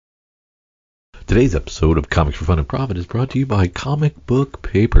Today's episode of Comics for Fun and Profit is brought to you by Comic Book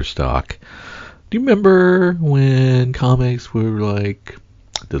Paper Stock. Do you remember when comics were like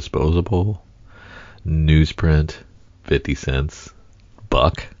disposable? Newsprint, 50 cents,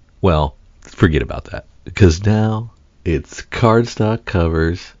 buck? Well, forget about that. Because now it's cardstock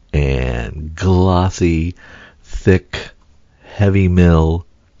covers and glossy, thick, heavy mill,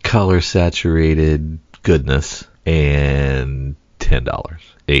 color saturated goodness and $10,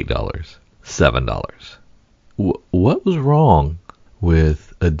 $8, $7. What was wrong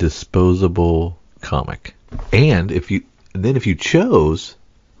with a disposable comic? And if you chose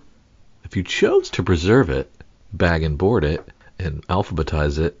to preserve it, bag and board it, and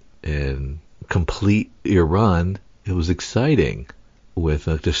alphabetize it, and complete your run, it was exciting with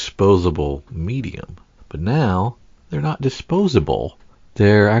a disposable medium. But now they're not disposable.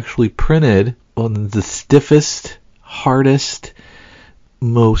 They're actually printed on the stiffest, hardest,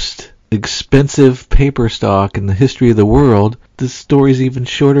 most expensive paper stock in the history of the world. The story's even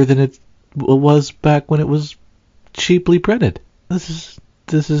shorter than it was back when it was cheaply printed. This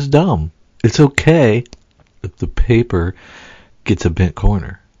is dumb. It's okay if the paper gets a bent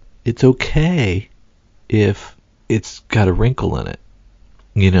corner. It's okay if it's got a wrinkle in it.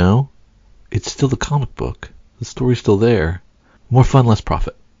 You know? It's still the comic book. The story's still there. More fun, less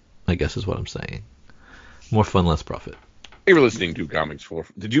profit, I guess is what I'm saying. More fun, less profit. You were listening to Comics for...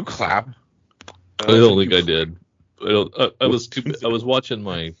 Did you clap? I don't think I did. I was watching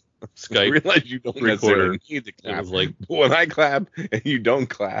my Skype. I realize you don't necessarily need to clap. It was like, when I clap and you don't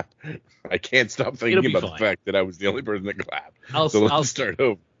clap, I can't stop thinking about the fact that I was the only person that clapped. Let's start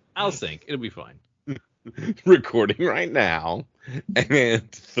over. I'll sync. It'll be fine. Recording right now.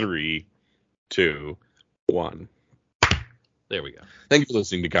 And 3, 2, 1. There we go. Thank you for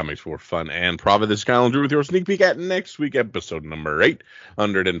listening to Comics for Fun and Profit. This is Kyle and Drew with your sneak peek at next week, episode number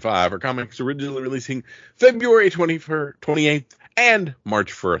 805. Our comics originally releasing February 28th and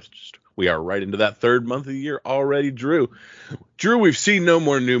March 1st. We are right into that third month of the year already, Drew. We've seen no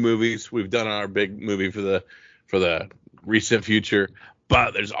more new movies. We've done our big movie for the recent future,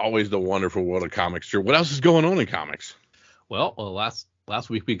 but there's always the wonderful world of comics, Drew. What else is going on in comics? Well, last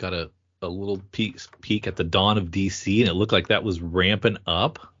week we got a little peek at the dawn of DC, and it looked like that was ramping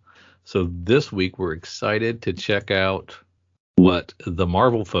up. So this week we're excited to check out what the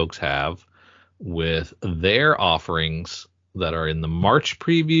Marvel folks have with their offerings that are in the March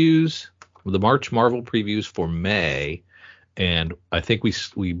previews, the March Marvel previews for May. And I think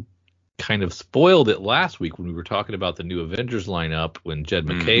we kind of spoiled it last week when we were talking about the new Avengers lineup when Jed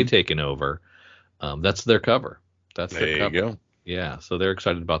MacKay taking over. That's their cover. That's their cover. There you go. Yeah, so they're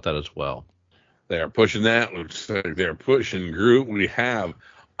excited about that as well. They are pushing that. Looks like they're pushing Groot. We have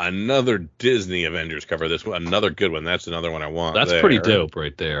another Disney Avengers cover. This one, another good one. That's another one I want. That's pretty dope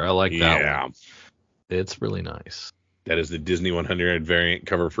right there. I like that one. Yeah. It's really nice. That is the Disney 100 variant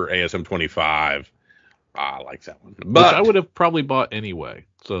cover for ASM 25. I like that one. But which I would have probably bought anyway.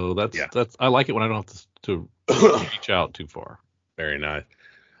 So that's I like it when I don't have to reach out too far. Very nice.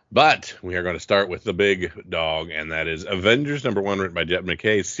 But we are going to start with the big dog, and that is Avengers #1, written by Jed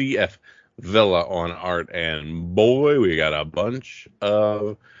MacKay, C.F. Villa on art. And boy, we got a bunch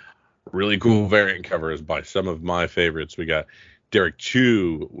of really cool variant covers by some of my favorites. We got Derek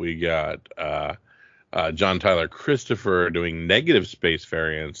Chu. We got John Tyler Christopher doing negative space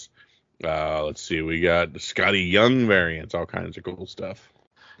variants. Let's see. We got Scotty Young variants, all kinds of cool stuff.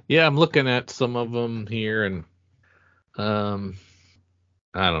 Yeah, I'm looking at some of them here, and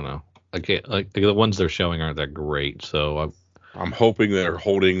I don't know. I can't, like, the ones they're showing aren't that great, so I'm hoping they're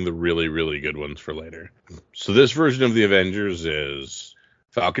holding the really, really good ones for later. So this version of the Avengers is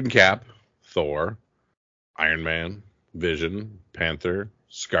Falcon, Cap, Thor, Iron Man, Vision, Panther,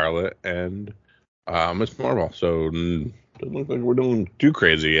 Scarlet, and Miss Marvel. So doesn't look like we're doing too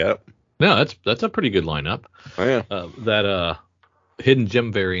crazy yet. No, that's a pretty good lineup. Oh yeah. That Hidden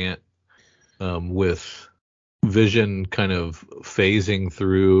Gem variant with Vision kind of phasing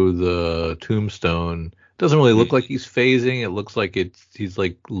through the tombstone. Doesn't really look like he's phasing. It looks like he's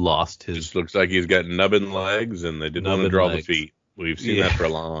like lost his. Just looks like he's got nubbin legs, and they didn't want to draw the feet. We've seen that for a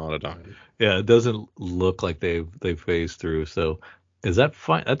long time. Yeah, it doesn't look like they phased through. So is that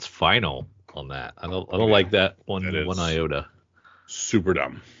fine? That's final on that. I don't like that one iota. Super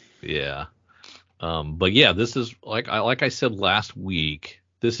dumb. Yeah. But yeah, this is like I said last week.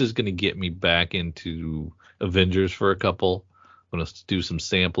 This is going to get me back into Avengers for a couple. I'm going to do some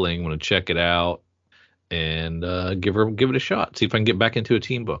sampling. I'm going to check it out and give it a shot. See if I can get back into a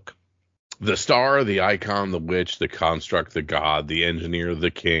team book. The star, the icon, the witch, the construct, the god, the engineer, the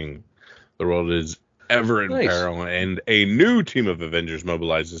king. The world is ever in peril, and a new team of Avengers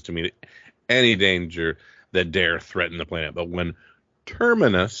mobilizes to meet any danger that dare threaten the planet. But when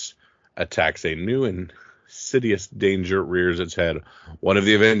Terminus attacks, a new and insidious danger rears its head. One of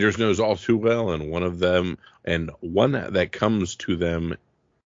the Avengers knows all too well, and one that comes to them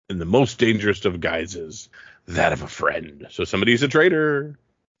in the most dangerous of guises, that of a friend. So somebody's a traitor.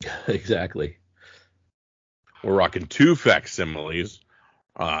 Exactly. We're rocking 2 facsimiles,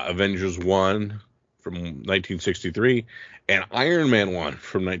 Avengers 1 from 1963 and Iron Man 1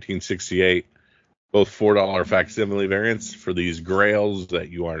 from 1968. Both $4 facsimile variants for these grails that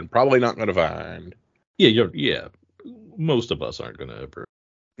you are probably not going to find. Yeah. Most of us aren't going to ever.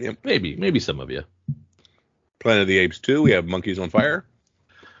 Yep. Maybe some of you. Planet of the Apes 2, we have Monkeys on Fire.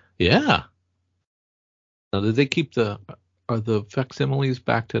 Yeah. Now, did they keep are the facsimiles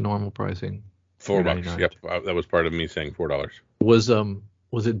back to normal pricing? $4. Yep. That was part of me saying $4. Was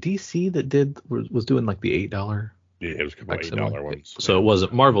it DC that was doing like the $8? Yeah, it was a couple $8 ones. So it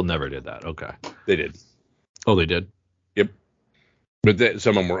wasn't. Marvel never did that. Okay. They did. Oh, they did? Yep. But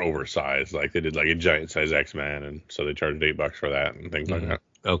some of them were oversized. Like they did like a giant size X-Men, and so they charged $8 for that and things like that.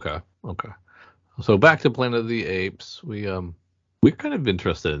 Okay. So back to Planet of the Apes. We're kind of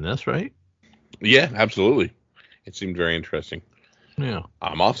interested in this, right? Yeah, absolutely. It seemed very interesting. Yeah.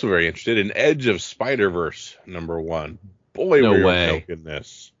 I'm also very interested in Edge of Spider-Verse #1. Boy, no we're way. milking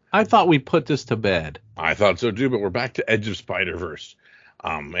this. I thought we put this to bed. I thought so too, but we're back to Edge of Spider-Verse.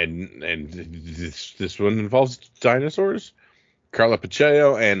 And this one involves dinosaurs. Carla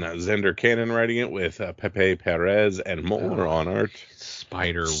Pacheco and Zender Cannon writing it with Pepe Perez and more on art.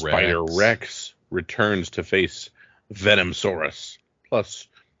 Spider-Rex returns to face Venomsaurus. Plus,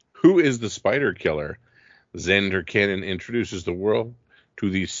 who is the Spider Killer? Zender Cannon introduces the world to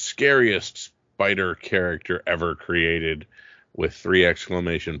the scariest spider character ever created, with 3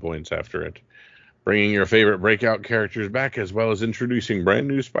 exclamation points after it. Bringing your favorite breakout characters back, as well as introducing brand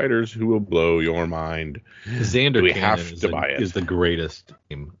new spiders who will blow your mind. Xander Cannon is the greatest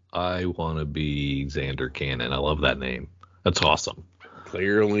name. I want to be Xander Cannon. I love that name. That's awesome.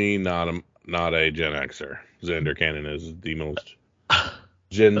 Clearly not a Gen Xer. Xander Cannon is the most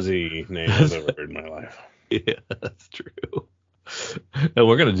Gen Z name I've ever heard in my life. Yeah, that's true. And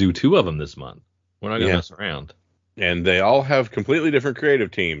we're going to do 2 of them this month. We're not going to mess around. And they all have completely different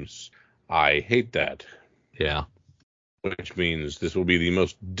creative teams. I hate that. Yeah. Which means this will be the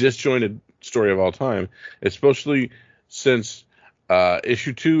most disjointed story of all time, especially since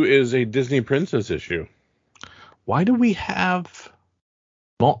issue 2 is a Disney Princess issue. Why do we have...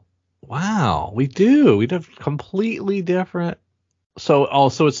 Well, wow, we do. We have completely different... So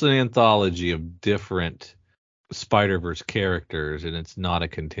also it's an anthology of different Spider-Verse characters, and it's not a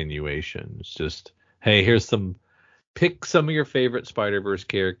continuation. It's just, hey, pick some of your favorite Spider-Verse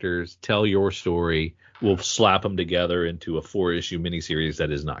characters, tell your story. We'll slap them together into a 4-issue miniseries that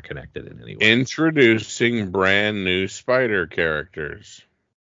is not connected in any way. Introducing brand new Spider characters.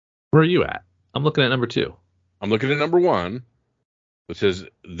 Where are you at? I'm looking at #2. I'm looking at #1, which says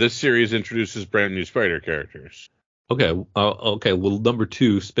this series introduces brand new Spider characters. Okay. Okay. Well,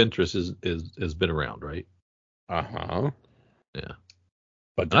 #2, Spintress has been around, right? Uh-huh. Yeah.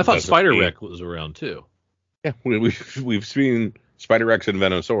 But and I thought Spider-Rex was around too. Yeah, we've seen Spider-Rex and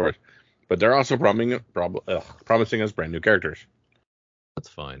Venomsaurus, but they're also promising us brand new characters. That's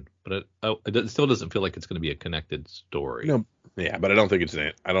fine, but it still doesn't feel like it's going to be a connected story. No, yeah, but I don't think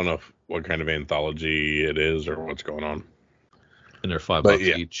I don't know what kind of anthology it is or what's going on. And they're $5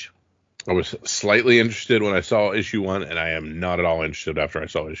 each. I was slightly interested when I saw issue 1, and I am not at all interested after I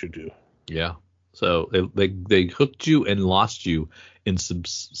saw issue 2. Yeah. So they hooked you and lost you in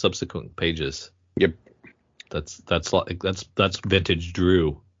subsequent pages. Yep. That's vintage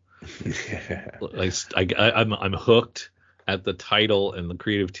Drew. Yeah. I'm hooked at the title and the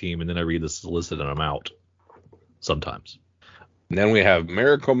creative team, and then I read the solicit and I'm out. Sometimes. And then we have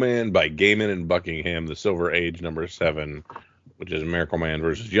Miracle Man by Gaiman and Buckingham, the Silver Age #7, which is Miracle Man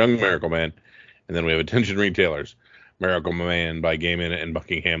versus Young Miracle Man. And then we have Attention Retailers, Miracle Man by Gaiman and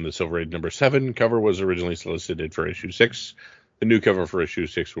Buckingham, the Silver Age #7. Cover was originally solicited for issue 6. The new cover for issue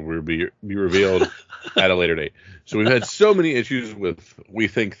 6 will be revealed at a later date. So we've had so many issues we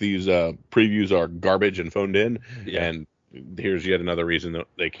think these previews are garbage and phoned in, and here's yet another reason that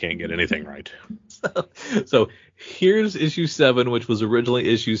they can't get anything right. So here's issue 7, which was originally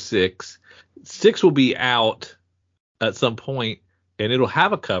issue 6. 6 will be out at some point, and it'll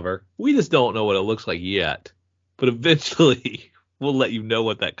have a cover. We just don't know what it looks like yet. But eventually, we'll let you know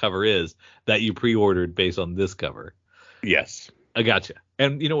what that cover is that you pre-ordered based on this cover. Yes. I gotcha.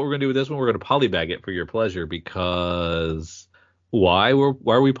 And you know what we're going to do with this one? We're going to polybag it for your pleasure, because why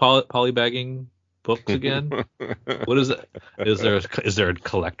are we polybagging books again? What is it? Is there a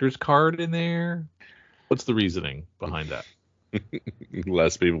collector's card in there? What's the reasoning behind that?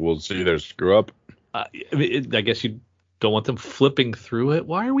 Less people will see their screw up. I guess you don't want them flipping through it.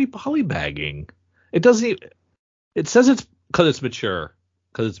 Why are we polybagging? It doesn't even, it says it's because it's mature.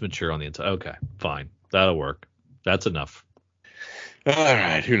 Because it's mature on the inside. Okay, fine. That'll work. That's enough. All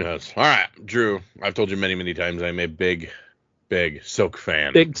right, who knows? All right, Drew, I've told you many, many times I'm a big Silk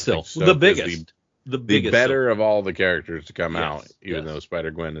fan. Big Silk. The biggest. The biggest. The better of all the characters to come out, Yes, even yes. though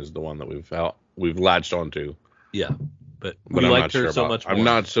Spider-Gwen is the one that we've latched onto. Yeah. But But we I'm liked not her sure so about, much more. I'm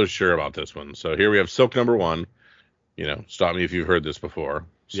not so sure about this one. So here we have Silk number 1. Stop me if you've heard this before.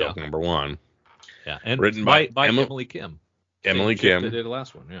 Silk number 1. Yeah. And written by by Emily Kim. Emily Same chick Kim. that did the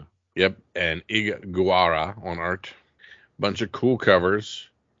last one, yeah. Yep, and Ig Guara on art. Bunch of cool covers,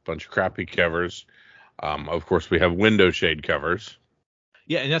 bunch of crappy covers. Of course, we have window shade covers.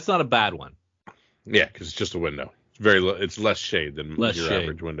 Yeah, and that's not a bad one. Yeah, because it's just a window. It's less shade than your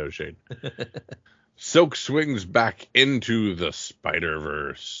average window shade. Silk swings back into the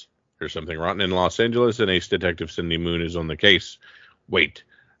Spider-Verse. There's something rotten in Los Angeles, and Ace Detective Cindy Moon is on the case. Wait,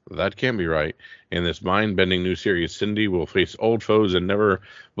 that can't be right. In this mind-bending new series, Cindy will face old foes and never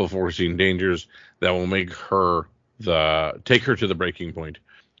before seen dangers that will take her to the breaking point.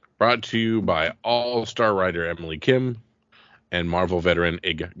 Brought to you by all-star writer Emily Kim and Marvel veteran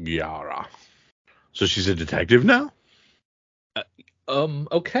Ig Guara. So she's a detective now?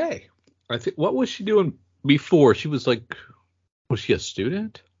 Okay. I think, what was she doing before? She was she a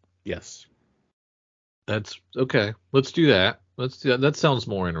student? Yes. That's okay. Let's do that. That sounds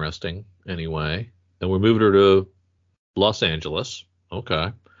more interesting anyway. And we're moving her to Los Angeles.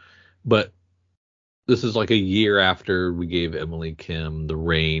 Okay. But this is like a year after we gave Emily Kim the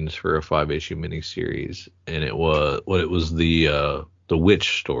reins for a 5-issue miniseries, and it was the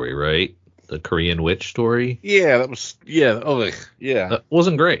witch story, right? The Korean witch story. Yeah, that was yeah. That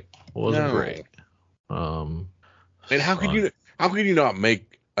wasn't great. Wasn't No. great. And how could you not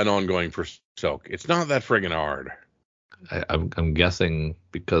make an ongoing for Silk? It's not that friggin' hard. I'm guessing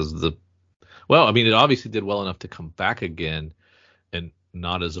because it obviously did well enough to come back again, and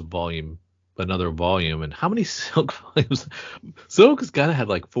not as another volume. And how many Silk volumes? Silk has got to have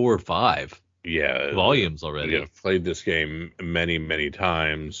like 4 or 5 volumes already. Yeah, played this game many, many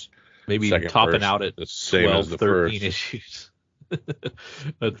times. Maybe Second topping verse, out at the same 12, as the 13 first. issues.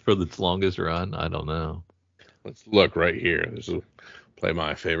 For its longest run. I don't know. Let's look right here. This will play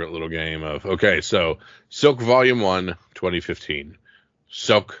my favorite little game of, okay, so Silk Volume 1, 2015.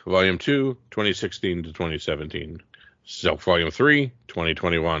 Silk Volume 2, 2016 to 2017. Silk Volume 3,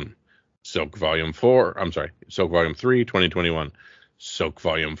 2021. Silk Volume 3, 2021. Silk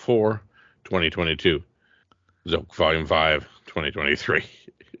Volume 4, 2022. Silk Volume 5, 2023.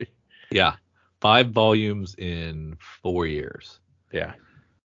 Yeah. 5 volumes in 4 years. Yeah.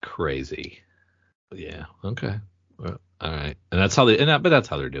 Crazy. Yeah. Okay. Well, all right. And that's how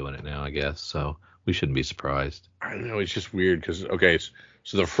they're doing it now, I guess. So we shouldn't be surprised. I don't know. It's just weird because, okay,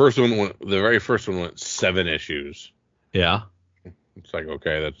 so the very first one went 7 issues. Yeah. It's like,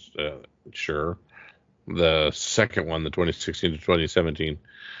 okay, that's sure. The second one, the 2016 to 2017,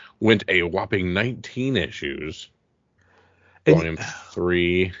 went a whopping 19 issues. Volume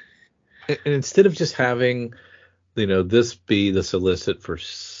 3. And instead of just having, this be the solicit for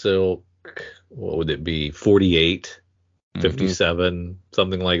Silk, what would it be? 48, 57,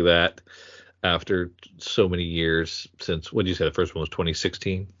 something like that. After so many years since, what did you say? The first one was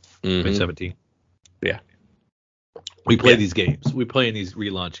 2016, 2017. Yeah. We play these games. We play in these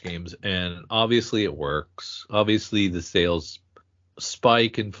relaunch games, and obviously it works. Obviously the sales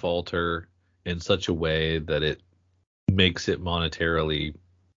spike and falter in such a way that it makes it monetarily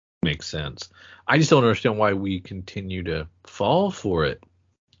make sense. I just don't understand why we continue to fall for it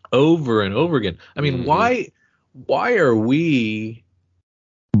over and over again. I mean, why are we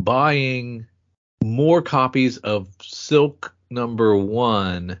buying more copies of Silk number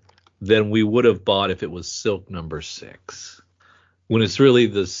 1 than we would have bought if it was Silk number 6? When it's really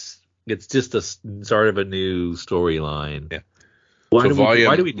it's just a start of a new storyline. Yeah. Why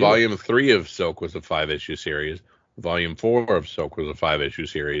do we do Volume 3 of Silk was a 5-issue series. Volume 4 of Silk was a 5-issue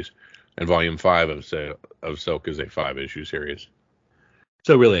series. And Volume 5 of Silk is a 5-issue series.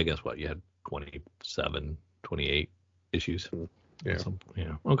 So really, I guess you had 27, 28 issues. Yeah.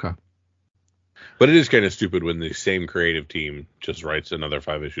 Okay. But it is kind of stupid when the same creative team just writes another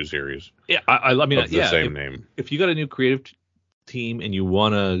 5-issue series. Yeah, I mean, of the same name. If you got a new creative team and you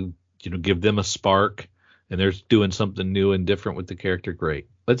want to, give them a spark, and they're doing something new and different with the character, great.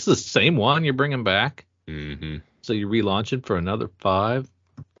 It's the same one you're bringing back. Mm-hmm. So you relaunch it for another 5.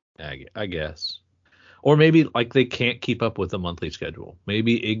 I guess. Or maybe like they can't keep up with the monthly schedule.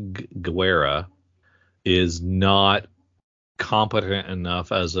 Maybe Guerra is not competent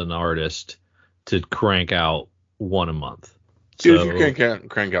enough as an artist to crank out one a month. Dude, if you can't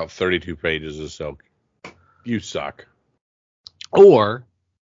crank out 32 pages of Silk, you suck. Or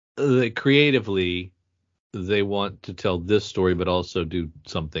creatively, they want to tell this story, but also do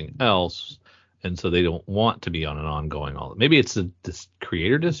something else. And so they don't want to be on an ongoing all. Maybe it's this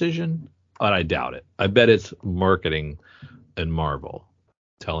creator decision, but I doubt it. I bet it's marketing and Marvel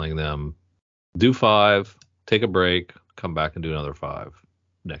telling them, do 5, take a break, come back and do another 5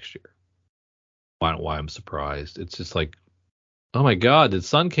 next year. Why I'm surprised. It's just like, oh my God, the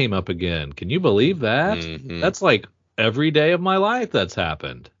sun came up again. Can you believe that? Mm-hmm. That's like every day of my life that's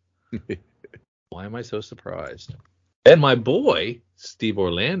happened. Why am I so surprised? And my boy, Steve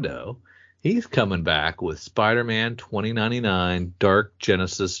Orlando, he's coming back with Spider-Man 2099 Dark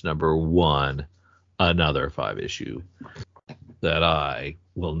Genesis #1, another 5-issue that I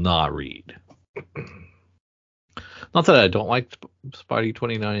will not read. Not that I don't like Spidey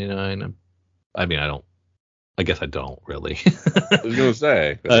 2099. I mean, I guess I don't really. I was gonna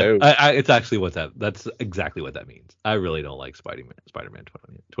say. It's actually that's exactly what that means. I really don't like Spider-Man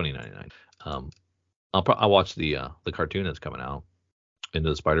 2099. I'll watch the cartoon that's coming out, Into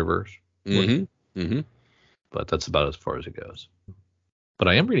the Spider-Verse. But that's about as far as it goes. But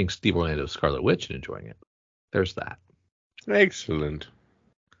I am reading Steve Orlando's Scarlet Witch and enjoying it. There's that. Excellent.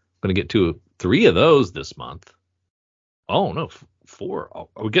 I'm going to get to 3 of those this month. Oh, no, 4. Are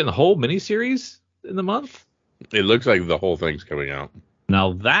we getting the whole miniseries in the month? It looks like the whole thing's coming out.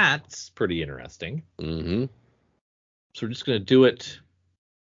 Now that's pretty interesting. Mm-hmm. So we're just going to do it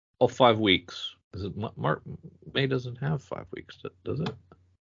all 5 weeks. Is it May doesn't have 5 weeks, does it?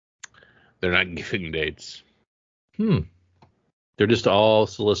 They're not giving dates. They're just all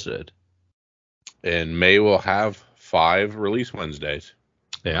solicited. And May will have 5 release Wednesdays.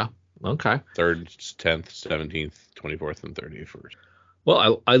 Yeah. Okay. 3rd, 10th, 17th, 24th, and 31st.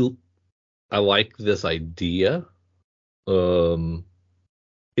 Well, I like this idea. If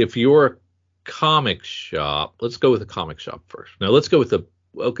you're a comic shop, let's go with a comic shop first. Now let's go with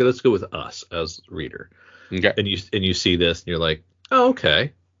us as reader. Okay. And you see this and you're like, oh,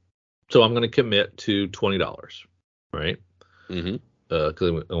 okay. So I'm going to commit to $20, right? Mm-hmm.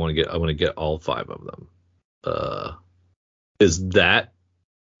 Because I want to get all 5 of them. Is that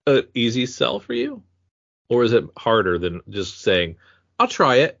an easy sell for you, or is it harder than just saying, I'll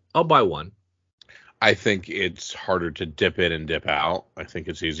try it, I'll buy one? I think it's harder to dip in and dip out. I think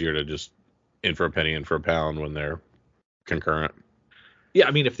it's easier to just in for a penny, in for a pound when they're concurrent. Yeah,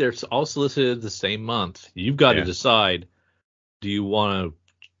 I mean, if they're all solicited the same month, you've got to decide: do you want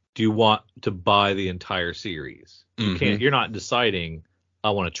to buy the entire series? You can't. You're not deciding.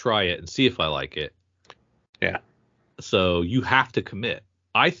 I want to try it and see if I like it. Yeah. So you have to commit.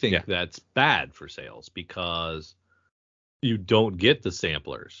 I think that's bad for sales because you don't get the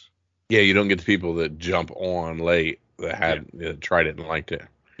samplers. Yeah, you don't get the people that jump on late that had tried it and liked it.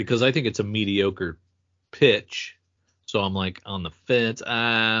 Because I think it's a mediocre pitch. So I'm like on the fence.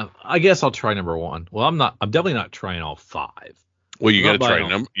 I guess I'll try #1. Well, I'm definitely not trying all 5. Well, you got to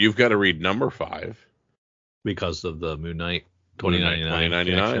try you've got to read #5 because of the Moon Knight 2099.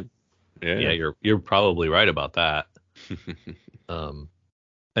 2099. Yeah, you're probably right about that.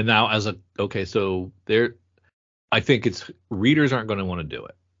 And now so there, I think it's readers aren't going to want to do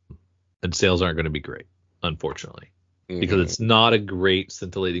it, and sales aren't going to be great, unfortunately, because it's not a great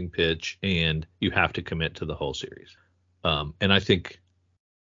scintillating pitch, and you have to commit to the whole series. And I think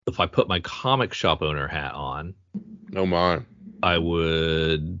if I put my comic shop owner hat on, I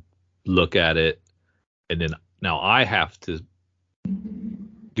would look at it, and then now I have to.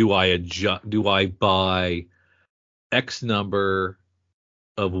 Do I buy X number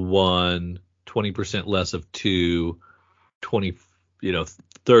of 1, 20% less of 2, 30,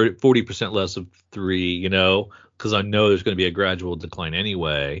 40% less of 3, because I know there's going to be a gradual decline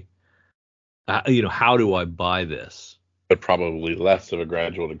anyway. How do I buy this? But probably less of a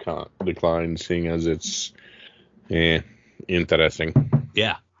gradual decline, seeing as it's interesting.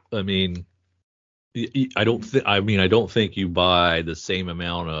 Yeah, I mean, I don't think you buy the same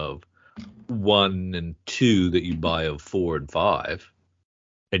amount of 1 and 2 that you buy of 4 and 5,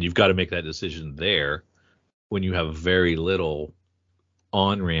 and you've got to make that decision there when you have very little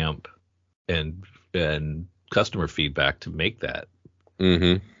on ramp and customer feedback to make that.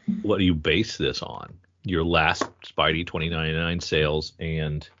 Mm-hmm. What do you base this on? Your last Spidey 2099 sales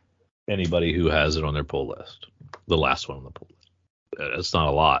and anybody who has it on their pull list, the last one on the pull list. That's not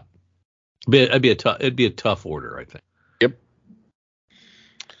a lot. It'd be a tough order, I think. Yep.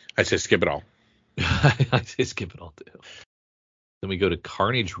 I say skip it all. I say skip it all too. Then we go to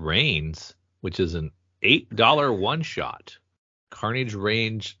Carnage Reigns, which is an $8 one shot. Carnage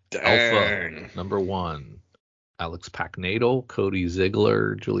Reigns Alpha #1. Alex Pacnadel, Cody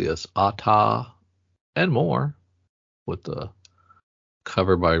Ziegler, Julius Atta, and more. With the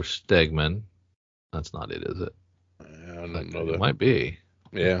cover by Stegman. That's not it, is it? I don't know that. It might be.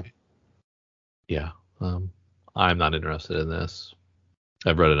 Yeah. Yeah. I'm not interested in this.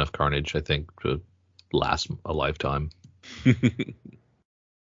 I've read enough Carnage, I think, to last a lifetime.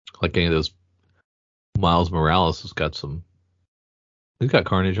 Like any of those. Miles Morales has got some. He's got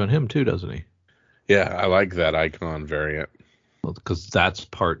Carnage on him too, doesn't he? Yeah, I like that icon variant. Well, because that's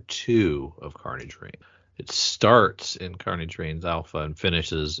part 2 of Carnage Reigns. It starts in Carnage Reigns Alpha and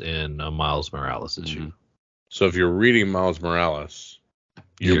finishes in a Miles Morales issue. So if you're reading Miles Morales,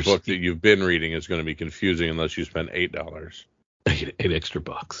 your book that you've been reading is going to be confusing unless you spend $8. $8 extra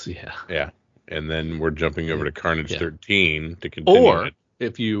bucks, yeah. Yeah. And then we're jumping over to Carnage 13 to continue. Or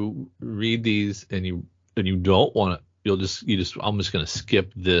if you read these and you don't want to, I'm just going to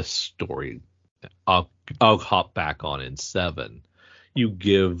skip this story. I'll hop back on in 7. You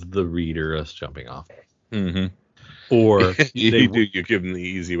give the reader a jumping off. Mm-hmm. Or you give them the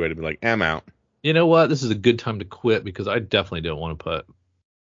easy way to be like, I'm out. You know what? This is a good time to quit because I definitely don't want to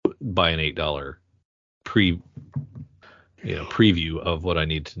buy an $8 preview of what I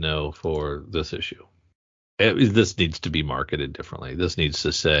need to know for this issue. This needs to be marketed differently. This needs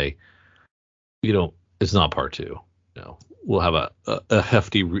to say, it's not part 2. We'll have a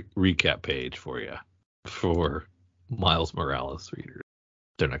hefty recap page for you for Miles Morales readers.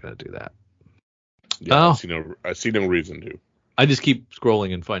 They're not going to do that. Yeah, I see no reason to. I just keep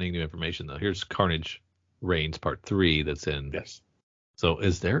scrolling and finding new information though. Here's Carnage Reigns part 3 that's in. Yes. So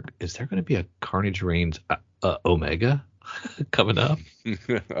is there going to be a Carnage Reigns Omega coming up?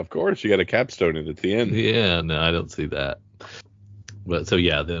 Of course, you got a capstone at the end. Yeah, no, I don't see that. But so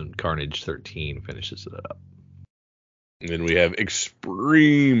yeah, then Carnage 13 finishes it up. And then we have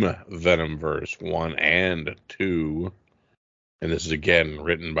Extreme Venomverse 1 and 2. And this is again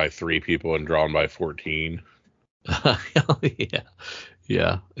written by 3 people and drawn by 14.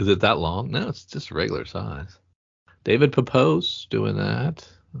 Yeah. Is it that long? No, it's just regular size. David Papose doing that.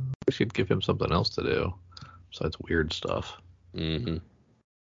 We should give him something else to do besides weird stuff. Mm-hmm.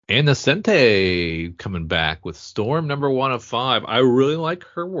 Anna Sente coming back with Storm #1 of 5. I really like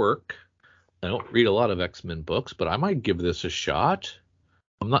her work. I don't read a lot of X-Men books, but I might give this a shot.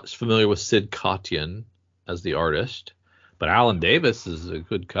 I'm not familiar with Sid Kotyan as the artist, but Alan Davis is a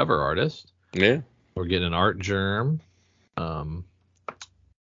good cover artist. Yeah. We're getting an art germ. They're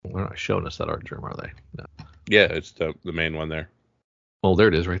not showing us that art germ, are they? No. Yeah, it's the main one there. Oh, there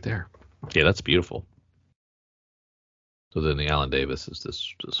it is right there. Yeah, that's beautiful. So then the Alan Davis is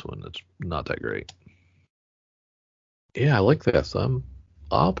this one that's not that great. Yeah, I like this.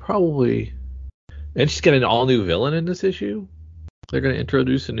 I'll probably... And she's got an all-new villain in this issue? They're going to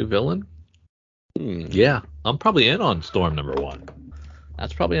introduce a new villain? Yeah, I'm probably in on Storm #1.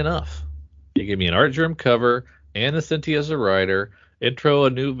 That's probably enough. You give me an art germ cover, Anna Sente as a writer, intro a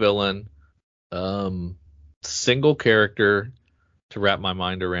new villain, single character to wrap my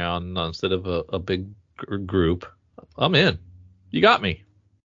mind around instead of a big group. I'm in. You got me.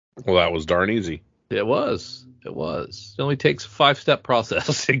 Well, that was darn easy. It was. It only takes a 5-step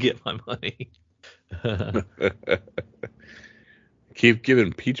process to get my money. Keep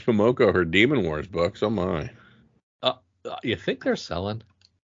giving Peach Momoko her Demon Wars books. Oh my. You think they're selling?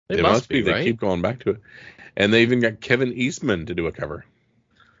 They must be. Right? They keep going back to it. And they even got Kevin Eastman to do a cover.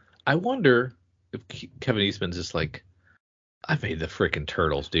 I wonder if Kevin Eastman's just like, I made the freaking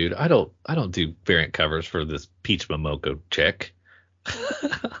Turtles, dude. I don't do variant covers for this Peach Momoko chick.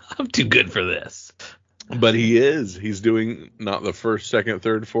 I'm too good for this. But he is. He's doing not the 1st, 2nd,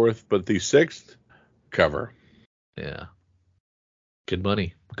 3rd, 4th, but the 6th cover. Yeah. Good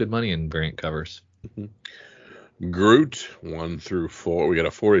money. Good money in variant covers. Mm-hmm. Groot 1 through 4. We got a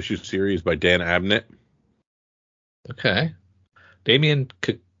 4-issue series by Dan Abnett. Okay. Damian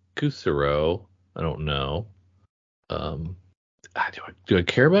Kusuro. I don't know. Do I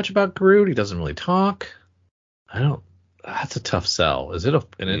care much about Groot? He doesn't really talk. I don't. That's a tough sell. Is it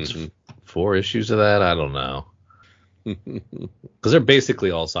and it's 4 issues of that? I don't know. Because they're basically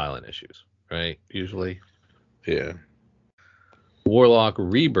all silent issues, right? Usually. Yeah. Warlock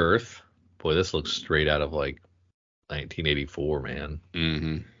Rebirth. Boy, this looks straight out of like 1984, man.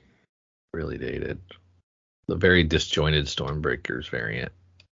 Mm-hmm. Really dated. The very disjointed Stormbreakers variant.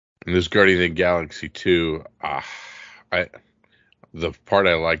 And this Guardian of the Galaxy 2, the part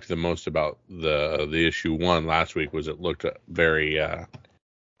I liked the most about the issue 1 last week was it looked very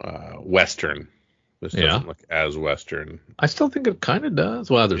Western. This doesn't look as Western. I still think it kind of does.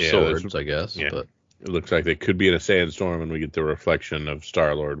 Well, there's swords, there's- I guess. yeah. But It looks like they could be in a sandstorm, and we get the reflection of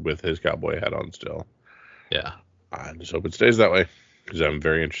Star-Lord with his cowboy hat on still. yeah, I just hope it stays that way, because I'm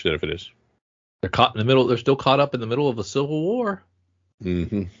very interested if it is. they're caught in the middle. They're still caught up in the middle of a civil war.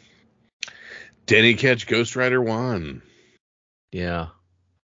 Mm-hmm. Denny Ketch, Ghost Rider 1. Yeah.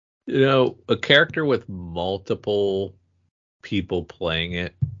 You know, a character with multiple people playing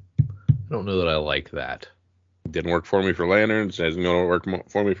it. I don't know that I like that. Didn't work for me for Lanterns. Isn't going to work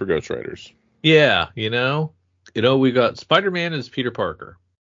for me for Ghost Riders. Yeah, we got Spider-Man as Peter Parker.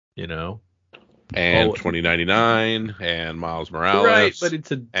 And Oh. 2099 and Miles Morales. Right, but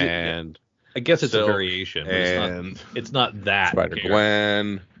it's and I guess it's Silk a variation. But and it's not that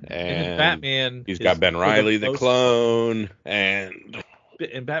Spider-Gwen And and Batman. he's got Ben Reilly the clone and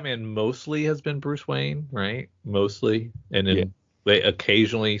Batman mostly has been Bruce Wayne, right? Mostly, and then Yeah. they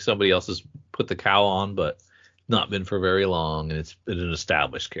occasionally somebody else has put the cowl on, but not been for very long, and it's been an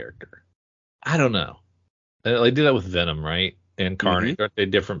established character. I don't know. They did that with Venom, right? And Carnage. Aren't they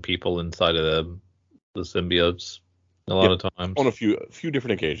different people inside of the symbiotes a lot of times? on a few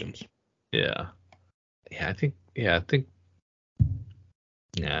different occasions. Yeah. I think you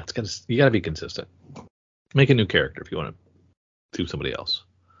gotta be consistent. Make a new character if you want to do somebody else.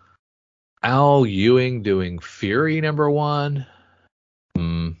 Al Ewing doing Fury #1.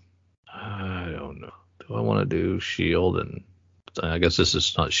 I don't know. Do I want to do Shield? And I guess this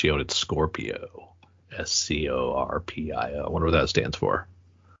is not Shield, it's Scorpio. Scorpio. I wonder what that stands for.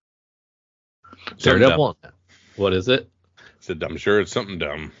 Daredevil. What is it? I'm sure it's something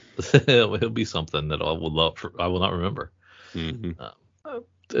dumb. It'll be something that I will not remember. Mm-hmm.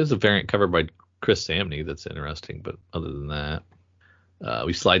 There's a variant covered by Chris Samney that's interesting, but other than that,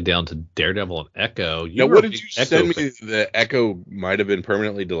 we slide down to Daredevil and Echo. Now, what did you send me? The Echo might have been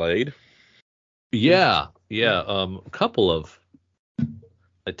permanently delayed. Yeah. A couple of.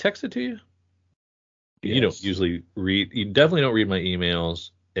 I texted to you. Yes. You don't usually read. You definitely don't read my emails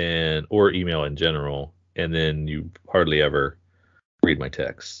or email in general, and then you hardly ever read my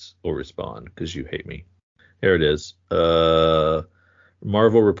texts or respond because you hate me. Here it is.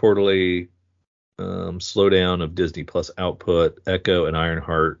 Marvel reportedly slowdown of Disney Plus output. Echo and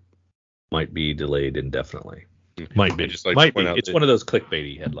Ironheart might be delayed indefinitely. Might be. Just like might to point be. out It's one of those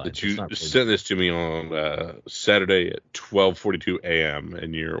clickbaity headlines. That you sent this to me on Saturday at 12:42 a.m.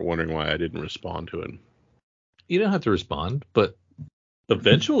 and you're wondering why I didn't respond to it. You don't have to respond, but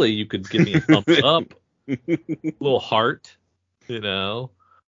eventually you could give me a thumbs up, little heart, damn,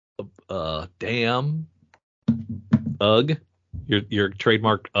 ugh, your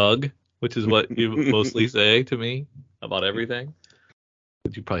trademarked ugh, which is what you mostly say to me about everything.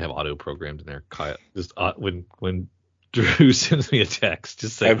 But you probably have auto programmed in there, Kyle. Just when Drew sends me a text,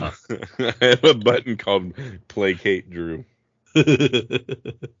 just say I have a button called Placate Drew.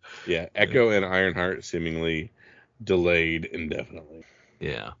 Yeah, Echo and Ironheart seemingly delayed indefinitely.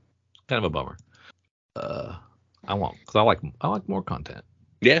 Yeah, kind of a bummer. I won't, because I like more content.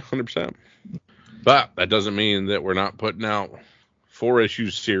 Yeah, 100%. But that doesn't mean that we're not putting out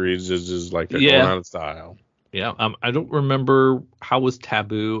 4-issue series. Is like they're going out of style. Yeah, I don't remember how was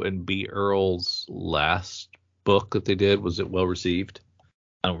Taboo and B. Earl's last book that they did. Was it well received?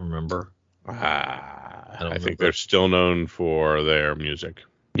 I don't remember. I think they're still known for their music.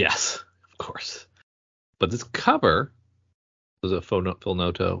 Yes, of course. But this cover was a Phil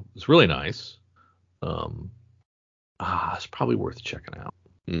Noto. It's really nice. It's probably worth checking out.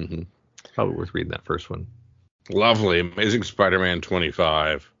 Mm-hmm. Probably worth reading that first one. Lovely, Amazing Spider-Man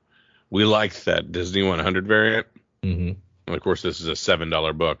 25. We liked that Disney 100 variant. Mm-hmm. And of course, this is a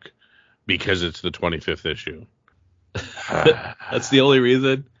 $7 book because it's the 25th issue. That's the only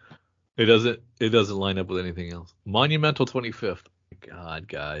reason. It doesn't line up with anything else. Monumental 25th. God,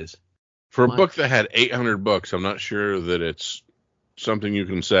 guys. For a book that had 800 books, I'm not sure that it's something you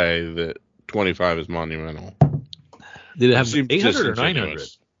can say that 25 is monumental. Did it have 800 or 900?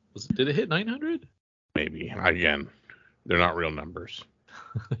 Disingenuous. Did it hit 900? Maybe. Again, they're not real numbers.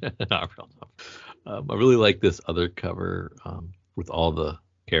 Not real numbers. I really like this other cover with all the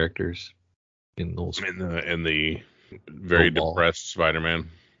characters in those. In the very depressed Spider-Man.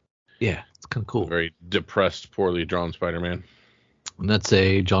 Yeah, it's kind of cool. Very depressed, poorly drawn Spider-Man. And that's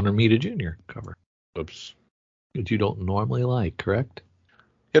a John Romita Jr. cover. Oops. Which you don't normally like, correct?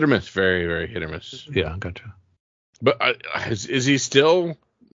 Hit or miss. Very, very hit or miss. Yeah, gotcha. But is he still...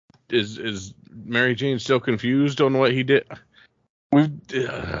 Is Mary Jane still confused on what he did? We've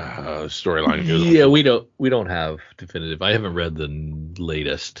storyline goes. Yeah, we don't have definitive. I haven't read the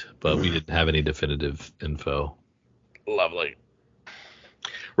latest, but we didn't have any definitive info. Lovely.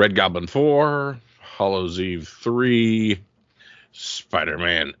 Red Goblin 4, Hallows Eve 3,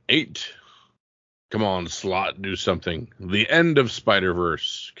 Spider-Man 8. Come on, Slott, do something. The end of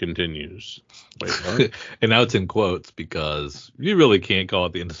Spider-Verse continues. Wait, what? And now it's in quotes because you really can't call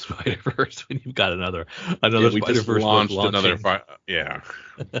it the end of Spider-Verse when you've got another We just Spider-Verse book launched launching. yeah.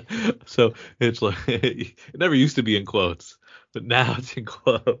 So it's like it never used to be in quotes, but now it's in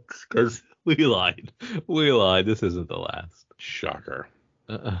quotes because we lied. We lied. This isn't the last. Shocker.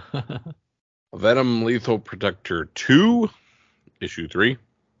 Venom Lethal Protector 2, issue 3.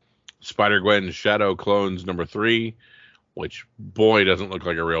 Spider-Gwen Shadow Clones number 3, which, boy, doesn't look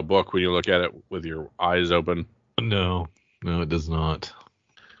like a real book when you look at it with your eyes open. No, it does not.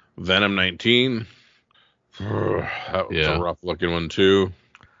 Venom 19. That was Yeah. a rough looking one, too.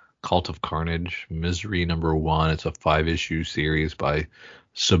 Cult of Carnage, Misery number 1. It's a 5-issue series by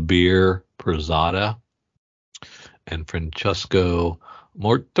Sabir Pirzada and Francesco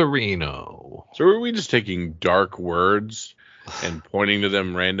Mortarino. So are we just taking dark words and pointing to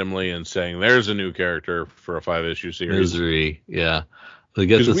them randomly and saying, there's a new character for a 5-issue series? Misery, yeah. It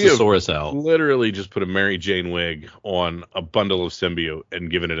gets 'Cause the we have thesaurus out. Literally just put a Mary Jane wig on a bundle of symbiote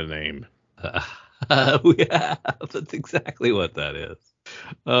and given it a name. Yeah, that's exactly what that is.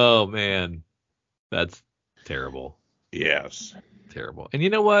 Oh, man. That's terrible. Yes. Terrible. And you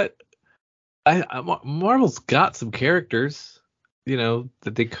know what? Marvel's got some characters,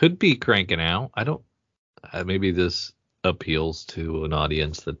 that they could be cranking out. I don't. Maybe this appeals to an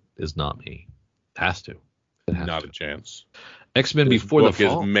audience that is not me. It has to. Not a chance. X-Men This Before the book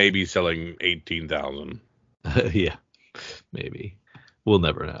Fall. is maybe selling 18,000. Yeah, maybe. We'll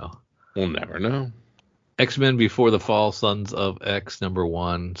never know. We'll never know. X-Men Before the Fall, Sons of X number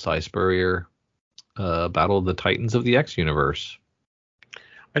 1, Cy Spurrier, Battle of the Titans of the X Universe.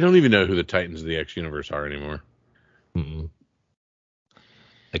 I don't even know who the Titans of the X Universe are anymore. Mm-mm.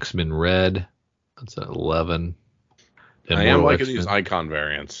 X-Men Red, that's at 11. I am liking X-Men. these icon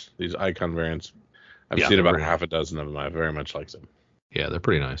variants. I've Yeah, seen about they're- half a dozen of them. I very much like them. Yeah, they're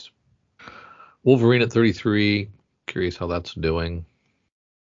pretty nice. Wolverine at 33. Curious how that's doing.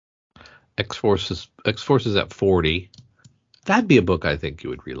 X-Force is at 40. That'd be a book I think you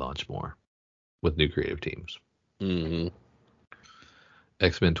would relaunch more with new creative teams. Mm-hmm.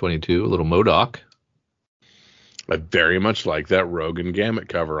 X-Men 22, a little MODOK. I very much like that Rogue and Gambit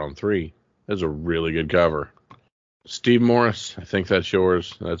cover on 3. That's a really good cover. Steve Morris, I think that's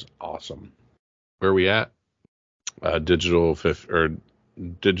yours. That's awesome. Where are we at? Digital 50,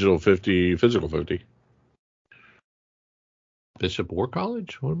 physical 50. Bishop War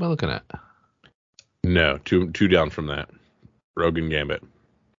College? What am I looking at? No, two down from that. Rogue and Gambit.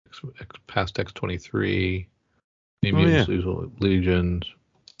 Past X23. yeah. Legions.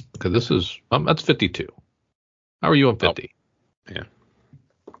 Okay, this is that's 52. How are you on 50?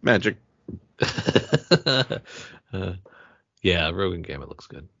 Magic. Yeah, Rogue and Gambit looks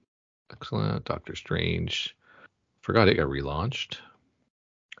good. Excellent. Doctor Strange. Forgot it got relaunched.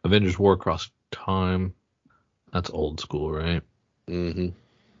 Avengers War Across Time. That's old school, right? Mm-hmm.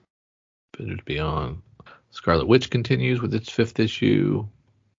 Avengers Beyond. Scarlet Witch continues with its 5th issue.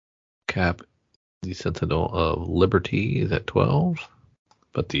 Cap, the Sentinel of Liberty, is at 12.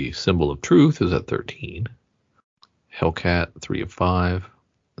 But the Symbol of Truth is at 13. Hellcat, 3 of 5.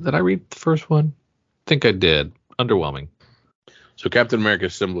 Did I read the first one? I think I did. Underwhelming. So Captain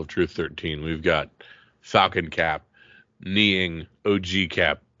America's Symbol of Truth 13. We've got Falcon Cap kneeing OG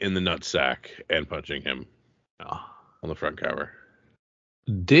Cap in the nutsack and punching him on the front cover.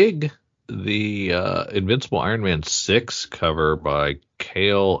 Dig the Invincible Iron Man 6 cover by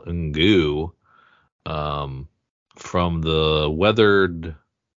Kale Ngu, from the weathered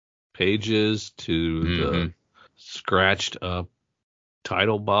pages to the scratched up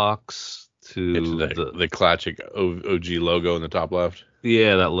title box to the classic OG logo in the top left.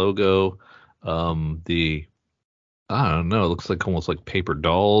 Yeah, that logo. I don't know, it looks like almost like paper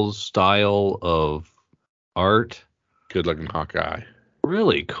dolls style of art. Good looking Hawkeye.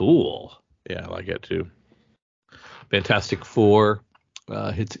 Really cool. Yeah, I like it too. Fantastic Four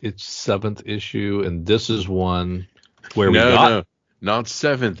hits its 7th issue, and this is one where we got not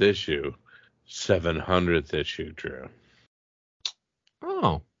 7th issue, 700th issue, Drew.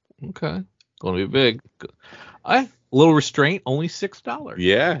 Oh, okay. Going to be big. A little restraint, only $6.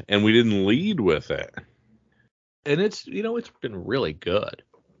 Yeah, and we didn't lead with it. And it's been really good.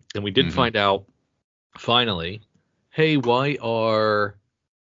 And we did find out finally, hey, why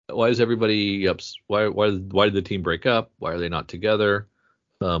is everybody why did the team break up? Why are they not together?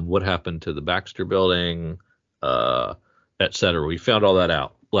 What happened to the Baxter building? Etc. We found all that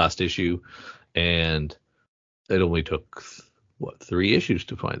out last issue, and it only took 3 issues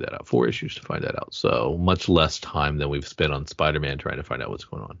to find that out, 4 issues to find that out. So much less time than we've spent on Spider-Man trying to find out what's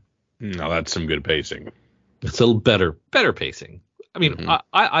going on. No, that's some good pacing. It's a little better pacing. I mean, I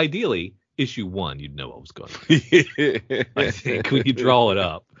ideally, issue 1, you'd know what was going on. I think when you draw it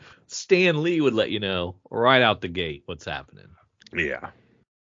up, Stan Lee would let you know right out the gate what's happening. Yeah.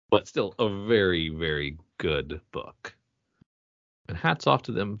 But still a very, very good book. And hats off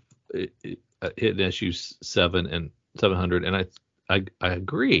to them hitting issues 7 and 700. And I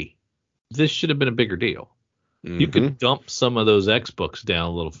agree. This should have been a bigger deal. You could dump some of those X books down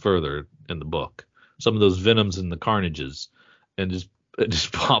a little further in the book. Some of those Venoms and the Carnages, and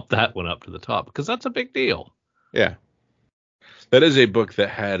just pop that one up to the top, because that's a big deal. Yeah. That is a book that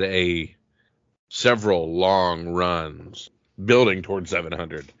had several long runs building towards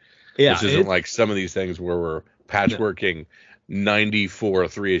 700. Yeah. This isn't like some of these things where we're patchworking 94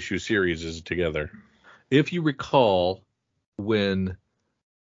 3-issue series together. If you recall, when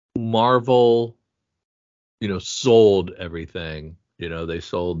Marvel, sold everything, they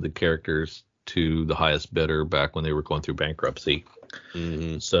sold the characters to the highest bidder back when they were going through bankruptcy.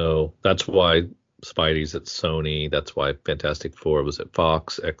 So that's why Spidey's at Sony. That's why Fantastic Four was at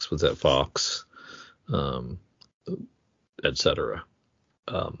Fox. X was at Fox, etc.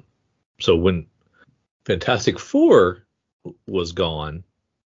 So when Fantastic Four was gone,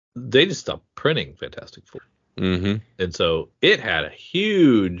 they just stopped printing Fantastic Four. And so it had a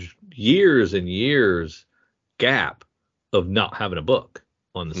huge years and years gap of not having a book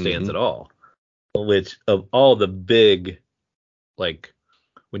on the stands at all. Which, of all the big, like,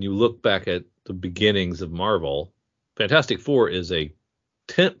 when you look back at the beginnings of Marvel, Fantastic Four is a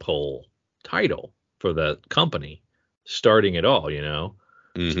tentpole title for that company, starting it all,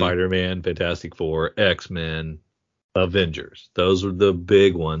 Spider-Man, Fantastic Four, X-Men, Avengers. Those were the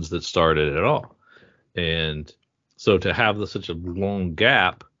big ones that started it all. And so to have such a long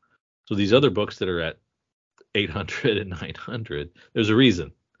gap, so these other books that are at 800 and 900, there's a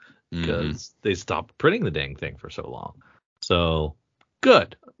reason. Because they stopped printing the dang thing for so long. So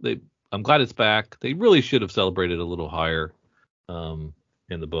good. I'm glad it's back. They really should have celebrated a little higher in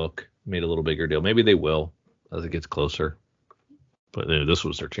the book, made a little bigger deal. Maybe they will as it gets closer. But this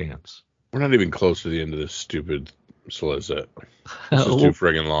was their chance. We're not even close to the end of this stupid solicit. This is too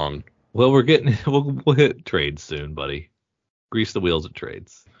friggin' long. Well, we'll hit trades soon, buddy. Grease the wheels at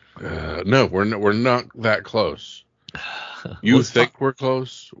trades. No, we're not that close. You think we're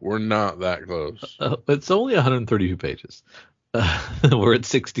close? We're not that close. It's only 132 pages. We're at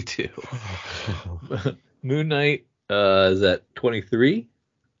 62. Moon Knight is at 23.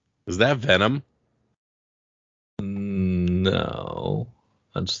 Is that Venom? No,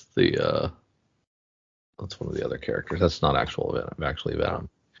 that's that's one of the other characters. That's not actually Venom.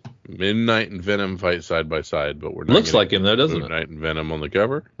 Midnight and Venom fight side by side, but we're not. Looks like him though, doesn't it? Midnight and Venom on the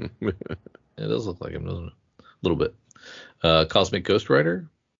cover. It does look like him, doesn't it? A little bit. Cosmic Ghost Rider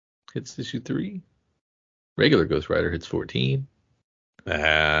hits issue 3. Regular Ghost Rider hits 14.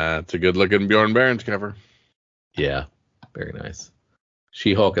 That's a good looking Bjorn Barons cover. Yeah, very nice.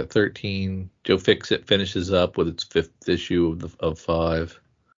 She-Hulk at 13. Joe Fixit finishes up with its 5th issue of 5.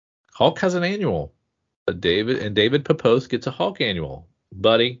 Hulk has an annual. David Papos gets a Hulk annual.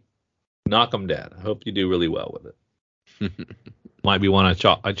 Buddy, knock 'em dead. I hope you do really well with it. Might be one I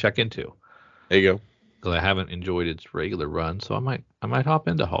check into. There you go. Because I haven't enjoyed its regular run, so I might hop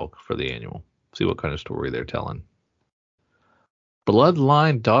into Hulk for the annual. See what kind of story they're telling.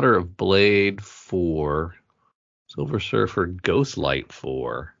 Bloodline Daughter of Blade 4. Silver Surfer Ghostlight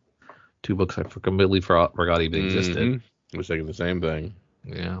 4. 2 books I completely forgot even existed. I was thinking the same thing.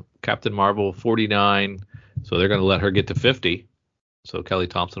 Yeah. Captain Marvel 49. So they're going to let her get to 50. So Kelly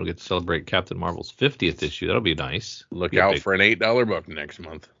Thompson will get to celebrate Captain Marvel's 50th issue. That'll be nice. Look out for an $8 book next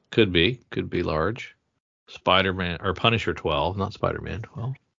month. Could be large. Spider-Man or Punisher 12, not Spider-Man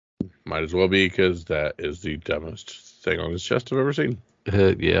 12. Might as well be, because that is the dumbest thing on his chest I've ever seen.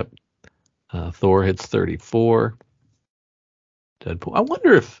 Yep. Thor hits 34. Deadpool. I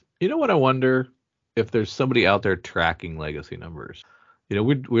wonder if there's somebody out there tracking legacy numbers.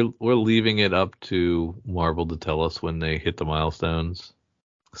 We're leaving it up to Marvel to tell us when they hit the milestones.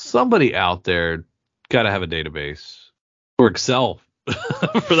 Somebody out there got to have a database, or Excel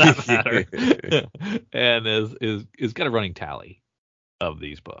for that matter, and is got a running tally of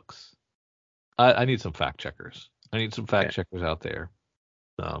these books. I need some fact checkers. I need some fact checkers out there.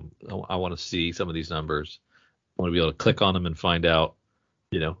 I want to see some of these numbers. I want to be able to click on them and find out,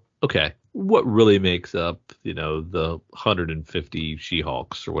 okay, what really makes up, the 150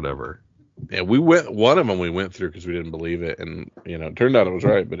 She-Hulks or whatever. Yeah, one of them we went through because we didn't believe it, and it turned out it was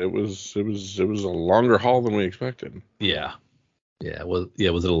right, but it was a longer haul than we expected. Yeah, Was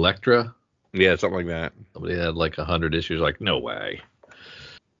it Elektra? Yeah, something like that. Somebody had like 100 issues. Like, no way.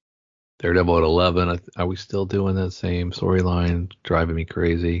 Daredevil at 11. Are we still doing that same storyline? Driving me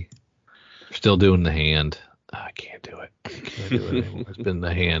crazy. Still doing the Hand. I can't do it. I can't do it anymore. It's been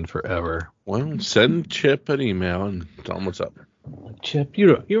the Hand forever. Well, send Chip an email and tell him what's up. Chip,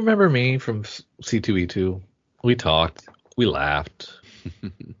 you remember me from C2E2? We talked. We laughed.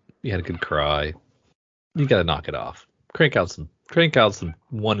 You had a good cry. You got to knock it off. Crank out some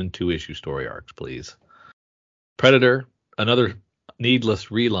 1 and 2 issue story arcs, please. Predator, another needless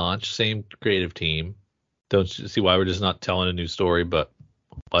relaunch, same creative team. Don't see why we're just not telling a new story, but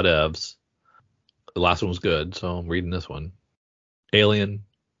whatevs. The last one was good, so I'm reading this one. Alien,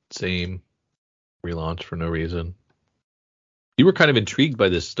 same relaunch for no reason. You were kind of intrigued by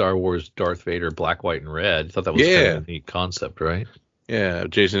this Star Wars Darth Vader black, white, and red. You thought that was kind of a neat concept, right? Yeah,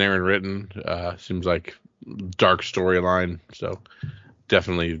 Jason Aaron written. Seems like dark storyline, so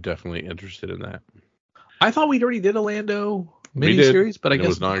definitely interested in that. I thought we'd already did a Lando miniseries, but I guess it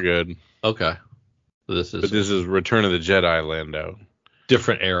was not good. Okay, so this is Return of the Jedi Lando.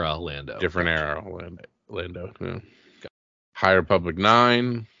 Different era Lando. Lando. Yeah. High Republic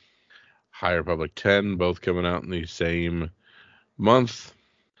 9, High Republic 10, both coming out in the same month.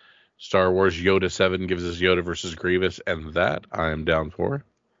 Star Wars Yoda 7 gives us Yoda versus Grievous, and that I am down for.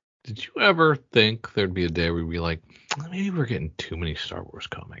 Did you ever think there'd be a day where we'd be like, maybe we're getting too many Star Wars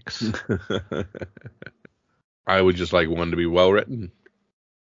comics? I would just like one to be well written.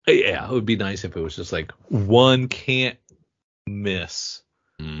 Yeah, it would be nice if it was just like one can't miss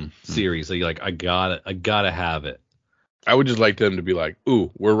series. So you're like, I gotta have it. I would just like them to be like,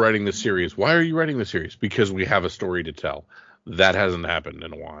 ooh, we're writing this series. Why are you writing this series? Because we have a story to tell. That hasn't happened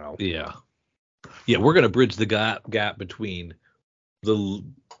in a while. Yeah, we're gonna bridge the gap between the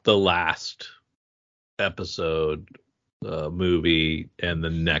last episode movie and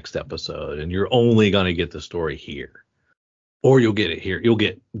the next episode, and you're only gonna get the story here, or you'll get it here. You'll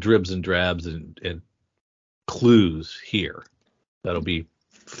get dribs and drabs and clues here that'll be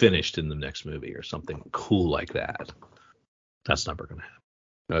finished in the next movie or something cool like that. That's never gonna happen.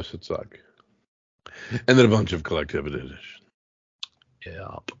 That should suck. And then a bunch of collective editions.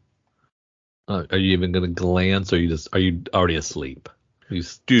 Yeah. Are you even gonna glance, or are you already asleep?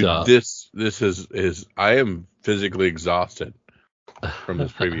 Dude, this is I am physically exhausted from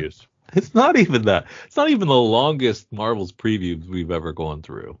this previews. It's not even that. It's not even the longest Marvel's preview we've ever gone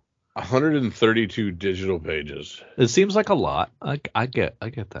through. 132 digital pages. It seems like a lot. I get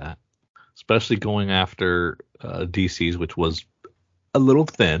that, especially going after DC's, which was a little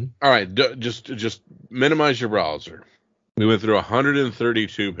thin. All right, just minimize your browser. We went through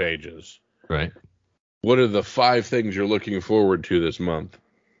 132 pages. Right. What are the 5 things you're looking forward to this month?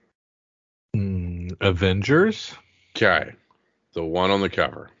 Avengers. Okay. The one on the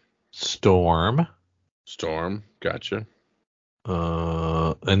cover. Storm. Gotcha.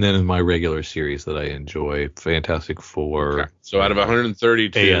 And then in my regular series that I enjoy, Fantastic Four. Okay. So out of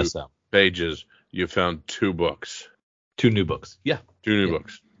 132 ASM. pages, you found 2 books. 2 new books. Yeah. 2 new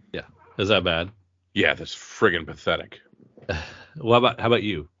books. Yeah. Is that bad? Yeah, that's friggin' pathetic. Well, how about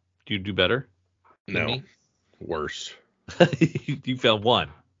you? Do you do better? No. Worse. You found 1.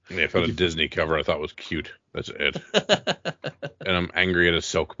 Yeah, I found a Disney cover I thought was cute. That's it. And I'm angry at a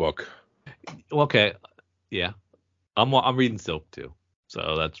Silk book. Okay. Yeah. I'm reading Silk too.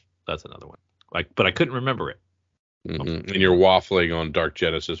 So that's another one. But I couldn't remember it. Mm-hmm. And you're waffling on Dark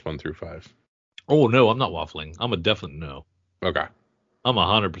Genesis 1 through 5. Oh no, I'm not waffling. I'm a definite no. Okay. I'm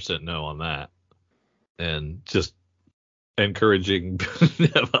 100% no on that. And just encouraging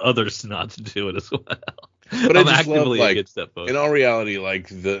others not to do it as well. But I'm I just actively love, against that post. In all reality, like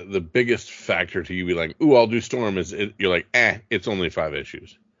the biggest factor to you be like, ooh, I'll do Storm is you're like, it's only 5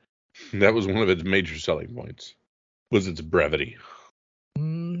 issues. That was one of its major selling points. Was its brevity.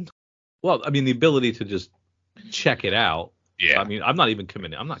 Well, I mean, the ability to just check it out. Yeah. I mean, I'm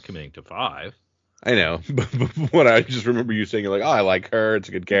not committing to 5. I know, but what I just remember you saying, like, oh, I like her, it's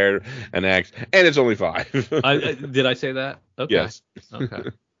a good character, and X, and it's only 5. Did I say that? Okay. Yes.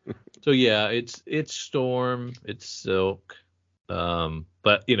 Okay. So yeah, it's Storm, it's Silk,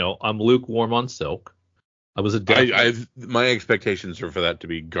 but I'm lukewarm on Silk. I was my expectations are for that to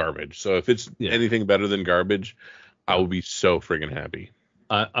be garbage. So if it's anything better than garbage, I will be so friggin' happy.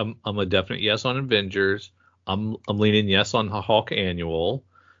 I'm a definite yes on Avengers. I'm leaning yes on Hulk Annual.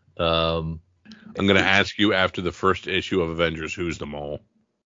 I'm gonna ask you after the first issue of Avengers, who's the mole?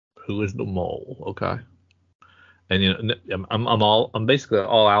 Who is the mole? Okay. And I'm basically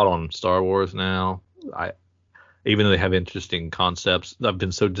all out on Star Wars now. Even though they have interesting concepts, I've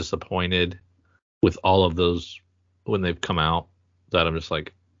been so disappointed with all of those when they've come out. that I'm just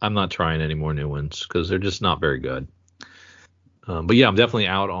like, I'm not trying any more new ones because they're just not very good. But yeah, I'm definitely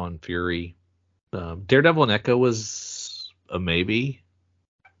out on Fury. Daredevil and Echo was a maybe.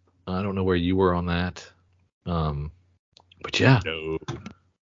 I don't know where you were on that. But yeah. No.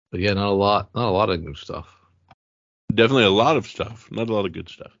 But yeah, not a lot of new stuff. Definitely a lot of stuff. Not a lot of good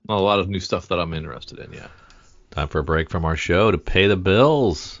stuff. Not a lot of new stuff that I'm interested in, yeah. Time for a break from our show to pay the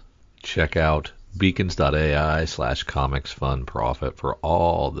bills. Check out beacons.ai/comicsfunprofit for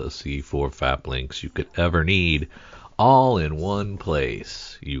all the C4 FAP links you could ever need, all in one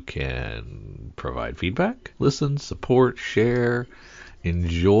place. You can provide feedback, listen, support, share,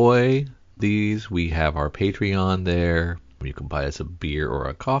 enjoy these. We have our Patreon there. You can buy us a beer or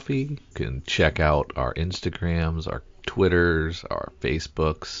a coffee. You can check out our Instagrams, our Twitters, our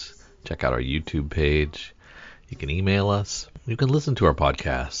Facebooks. Check out our YouTube page. You can email us. You can listen to our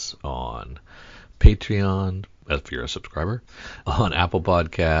podcasts on Patreon, if you're a subscriber, on Apple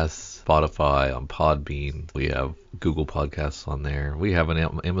Podcasts, Spotify, on Podbean. We have Google Podcasts on there. We have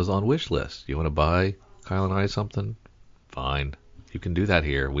an Amazon wish list. You want to buy Kyle and I something? Fine. You can do that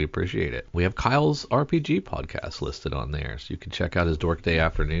here. We appreciate it. We have Kyle's RPG podcast listed on there, so you can check out his Dork Day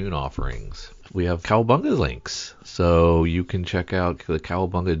afternoon offerings. We have Cowabunga links, so you can check out the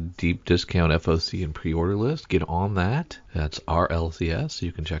Cowabunga deep discount FOC and pre-order list. Get on that. That's RLCS, so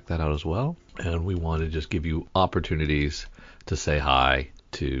you can check that out as well. And we want to just give you opportunities to say hi,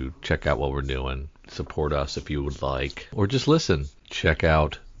 to check out what we're doing, support us if you would like, or just listen. Check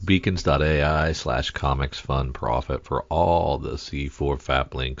out beacons.ai/comicsfunprofit for all the C4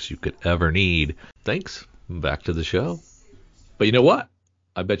 FAP links you could ever need. Thanks. Back to the show. But you know what?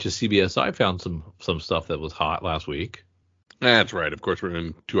 I bet you CBSI found some stuff that was hot last week. That's right. Of course, we're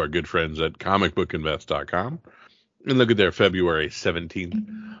going to our good friends at comicbookinvest.com and look at their February 17th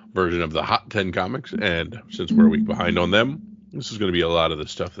version of the Hot 10 Comics. And since we're a week behind on them, this is going to be a lot of the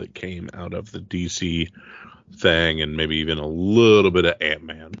stuff that came out of the DC thing and maybe even a little bit of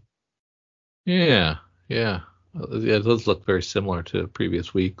Ant-Man. Yeah. It does look very similar to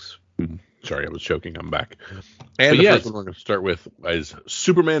previous weeks. Sorry, I was choking. I'm back. And the first one we're going to start with is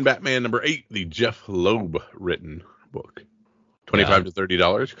Superman Batman #8, the Jeff Loeb written book. $25 to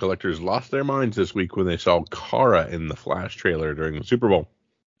 $30. Collectors lost their minds this week when they saw Kara in the Flash trailer during the Super Bowl.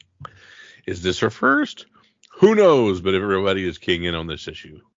 Is this her first? Who knows, but everybody is keying in on this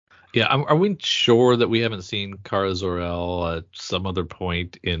issue. Yeah, are we sure that we haven't seen Kara Zor-El at some other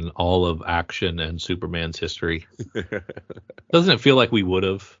point in all of action and Superman's history? Doesn't it feel like we would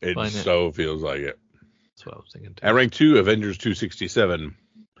have? It so feels like it. That's what I was thinking too. At rank 2, Avengers 267.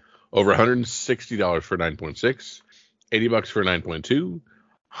 Over $160 for 9.6. $80 for 9.2.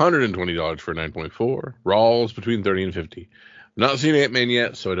 $120 for 9.4. Rawls between 30 and 50. Not seen Ant-Man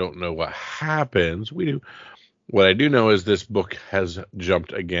yet, so I don't know what happens. We do. What I do know is this book has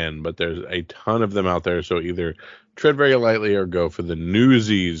jumped again, but there's a ton of them out there, so either tread very lightly or go for the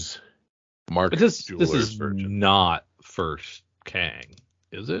Newsies Mark This Jewelers is version. not first Kang,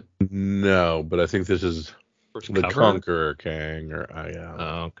 is it? No, but I think this is First the cover? Conqueror Kang.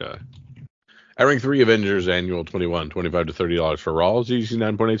 Oh, okay. At rank 3, Avengers Annual 21, $25 to $30 for Rawls, EDC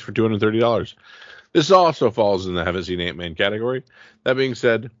 9.8 for $230. This also falls in the Haven't Seen Ant-Man category. That being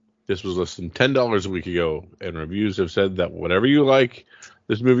said, this was less than $10 a week ago, and reviews have said that whatever you like,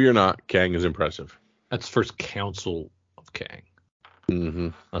 this movie or not, Kang is impressive. That's First Council of Kang. Mm-hmm.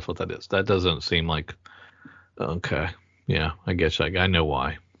 That's what that is. That doesn't seem like... Okay. Yeah, I guess I know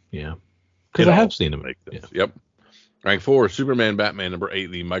why. Yeah. Because I have seen him. Yeah. Yep. Rank 4, Superman Batman #8,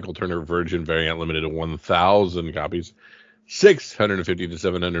 the Michael Turner Virgin variant, limited to 1,000 copies. $650 to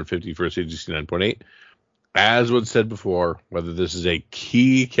 $750 for a CGC 9.8. As was said before, whether this is a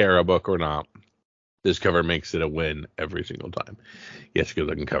key Kara book or not, this cover makes it a win every single time. Yes, good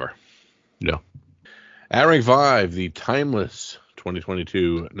looking cover. Yeah. At rank 5, the Timeless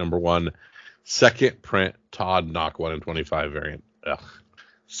 2022 #1 second print Todd Knock 1 in 25 variant. Ugh.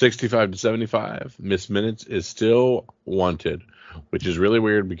 $65 to $75. Miss Minutes is still wanted, which is really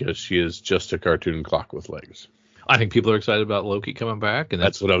weird because she is just a cartoon clock with legs. I think people are excited about Loki coming back, and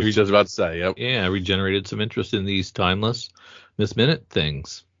that's what I was just about to say. Yep. Yeah, regenerated some interest in these timeless Miss Minute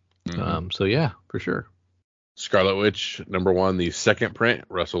things. Mm-hmm. So yeah, for sure. Scarlet Witch #1, the second print,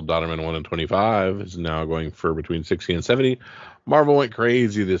 Russell Donnerman 1 in 25, is now going for between 60 and 70. Marvel went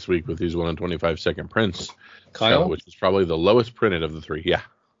crazy this week with these 1 in 25 second prints. Kyle? Scarlet Witch is probably the lowest printed of the three. Yeah.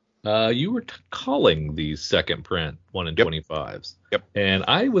 You were calling these second print 1 in 25s. Yep. And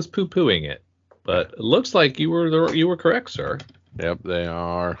I was poo-pooing it, but it looks like you were correct, sir. Yep, they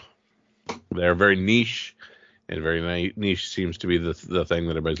are. They're very niche, and very niche seems to be the thing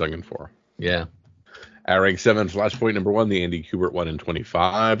that everybody's looking for. Yeah. At rank 7, Flashpoint number 1, the Andy Kubert 1 in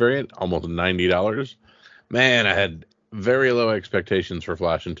 25 variant, almost $90. Man, I had very low expectations for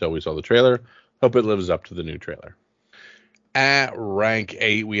Flash until we saw the trailer. Hope it lives up to the new trailer. At rank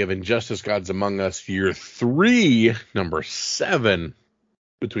 8, we have Injustice Gods Among Us Year 3, number 7,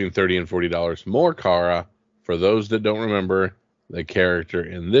 between $30 and $40. More Kara. For those that don't remember, the character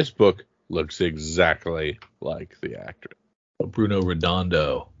in this book looks exactly like the actor. Bruno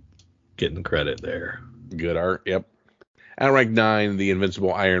Redondo getting credit there. Good art, yep. At rank 9, the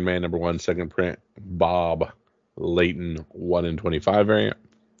Invincible Iron Man number 1, second print, Bob Layton 1 in 25 variant,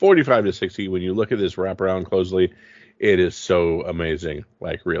 45 to 60. When you look at this wraparound closely, it is so amazing,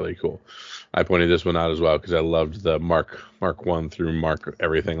 like really cool. I pointed this one out as well because I loved the Mark 1 through Mark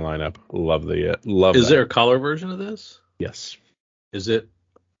everything lineup. Love Is there a color version of this? Yes. Is it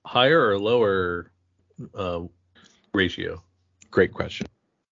higher or lower ratio? Great question.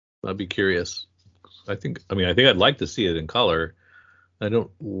 I'd be curious. I think I'd like to see it in color. I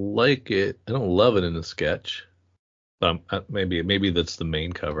don't like it. I don't love it in the sketch. Maybe that's the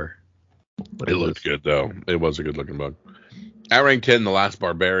main cover. It looked good though. It was a good looking book. At rank 10, The Last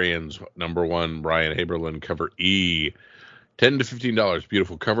Barbarians, number 1, Brian Haberlin, cover E, $10 to $15.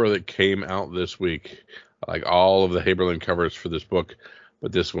 Beautiful cover that came out this week. I like all of the Haberlin covers for this book,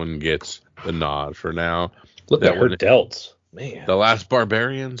 but this one gets the nod for now. Look at her delts, man. The Last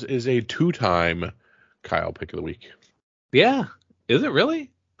Barbarians is a 2-time Kyle pick of the week. Yeah, is it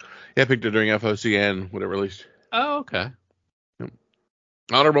really? Yeah, I picked it during FOCN when it released. Oh, okay. Yep.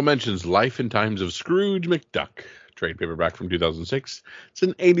 Honorable mentions: Life and Times of Scrooge McDuck, trade paperback from 2006. It's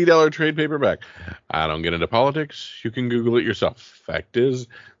an $80 trade paperback. I don't get into politics. You can Google it yourself. Fact is,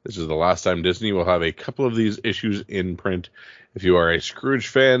 this is the last time Disney will have a couple of these issues in print. If you are a Scrooge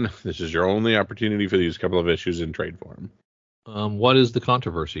fan, this is your only opportunity for these couple of issues in trade form. What is the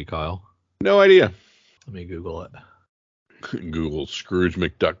controversy, Kyle? No idea. Let me Google it. Google Scrooge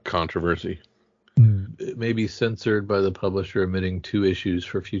McDuck controversy. It may be censored by the publisher omitting 2 issues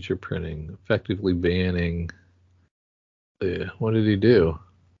for future printing, effectively banning. What did he do?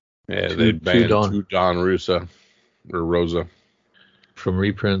 Yeah, they banned Don Rosa from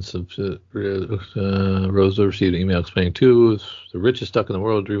reprints of Rosa received an email explaining 2 the richest duck in the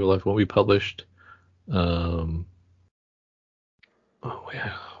world. Dream of Life won't be published. Why?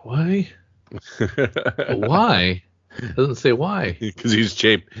 Why? It doesn't say why. Because he's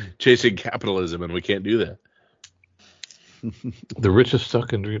chasing capitalism, and we can't do that. The richest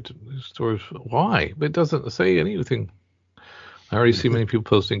duck in stores. Why? It doesn't say anything. I already see many people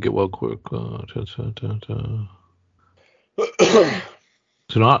posting get well quick. So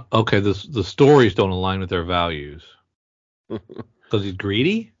not okay. The stories don't align with their values because he's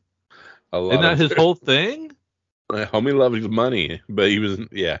greedy. Isn't that his whole thing? Homie loves money, but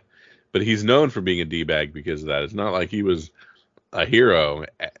but he's known for being a D-bag because of that. It's not like he was a hero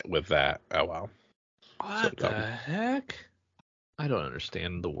with that. Oh wow. What the heck? I don't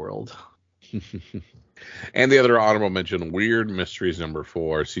understand the world. And the other honorable mention, Weird Mysteries number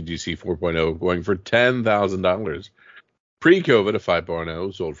 4, CGC 4.0, going for $10,000. Pre-COVID, a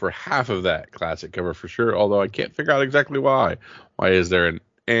 5.0 sold for half of that. Classic cover for sure, although I can't figure out exactly why. Why is there an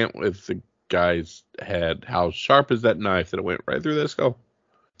ant with the guy's head? How sharp is that knife that it went right through the skull?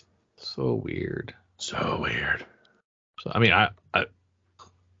 So weird. So weird. So I mean,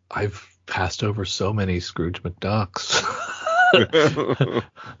 I've passed over so many Scrooge McDucks.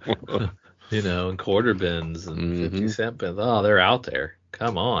 And quarter bins and 50-cent bins. Oh, they're out there.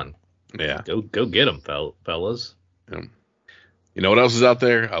 Come on. Yeah. Go get them, fellas. Yeah. You know what else is out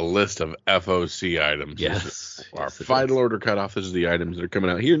there? A list of FOC items. Yes. Our final order cutoff. This is the items that are coming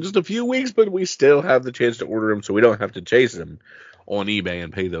out here in just a few weeks, but we still have the chance to order them, so we don't have to chase them on eBay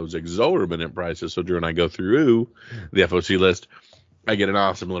and pay those exorbitant prices. So Drew and I go through the FOC list. I get an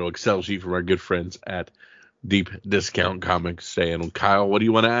awesome little Excel sheet from our good friends at Deep Discount Comics saying, Kyle, what do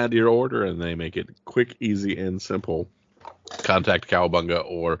you want to add to your order? And they make it quick, easy, and simple. Contact Cowabunga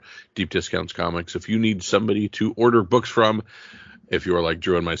or Deep Discounts Comics if you need somebody to order books from. If you're like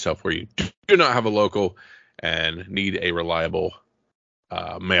Drew and myself, where you do not have a local and need a reliable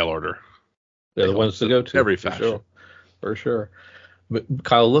mail order. They're the ones to go to. Every fashion. For sure. But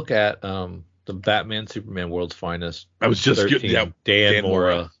Kyle, look at the Batman Superman World's Finest. I was just 13, getting Dan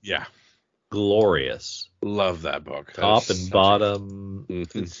Mora. Yeah. Glorious. Love that book. Top and bottom.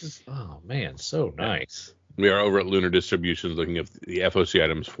 It's just, oh man, so nice. We are over at Lunar Distributions looking at the FOC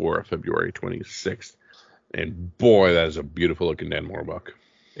items for February 26th. And boy, that is a beautiful looking Dan Mora book.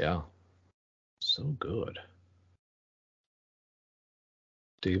 Yeah. So good.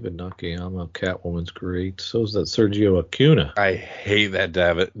 David Nakayama, Catwoman's great. So is that Sergio Acuna. I hate that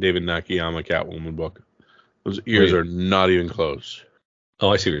David Nakayama Catwoman book. Those ears Wait. are not even close. Oh,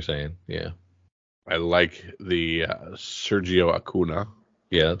 I see what you're saying. Yeah. I like the Sergio Acuna.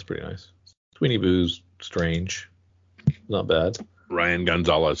 Yeah, that's pretty nice. Sweeney Boo's strange. Not bad. Ryan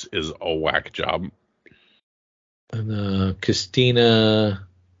Gonzalez is a whack job. And Christina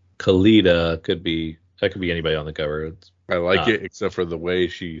Kalita could be anybody on the cover. It's I like not. it, except for the way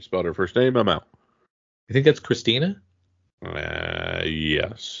she spelled her first name. I'm out. You think that's Christina?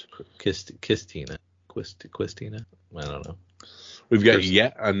 Yes. Christina. Christina? I don't know. We've got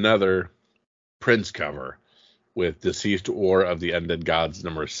yet another Prince cover with Deceased War of the Undead Gods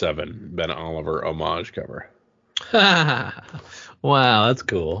 #7, Ben Oliver homage cover. Wow, that's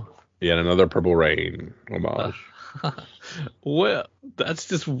cool. Yet another Purple Rain homage. Well, that's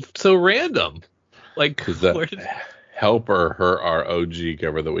just so random. Like, Is that where did... Helper her OG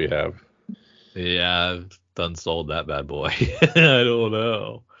cover that we have? Yeah, I've done sold that bad boy. I don't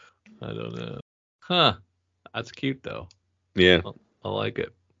know. Huh. That's cute though. Yeah. I like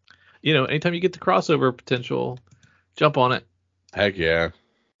it. You know, anytime you get the crossover potential, jump on it. Heck yeah.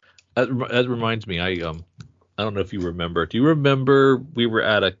 That reminds me, I don't know if you remember. Do you remember we were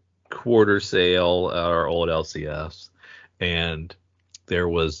at a quarter sale at our old LCS, and there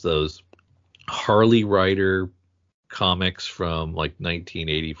was those Harley Rider comics from like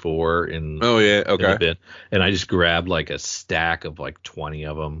 1984 in Oh yeah. in the Okay. bin, and I just grabbed like a stack of like 20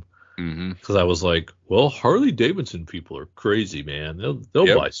 of them Mm-hmm. because I was like, well, Harley Davidson people are crazy, man. They'll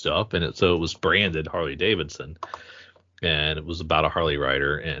Yep. buy stuff, and so it was branded Harley Davidson, and it was about a Harley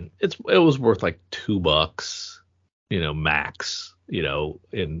Rider, and it was worth like $2, max,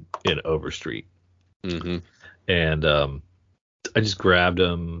 in Overstreet. Mm-hmm. And I just grabbed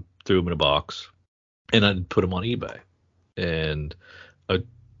them, threw them in a box, and I put them on eBay. And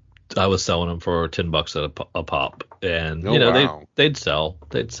I was selling them for $10 a pop, and Oh, wow. they'd sell,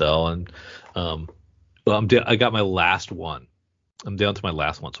 and well, I got my last one. I'm down to my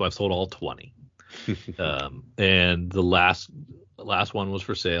last one, so I've sold all 20. And the last one was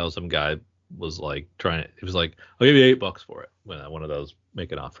for sale. Some guy was like he was like, I'll give you $8 for it. When one of those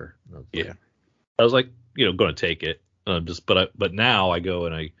make an offer. Yeah. I was like, going to take it. But now I go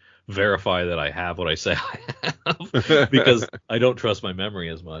and I verify that I have what I say I have because I don't trust my memory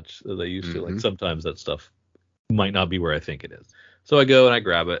as much as I used to. Like sometimes that stuff might not be where I think it is. So I go and I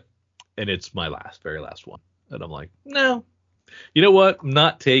grab it, and it's my very last one. And I'm like, no, you know what? I'm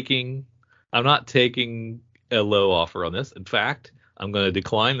not taking a low offer on this. In fact, I'm going to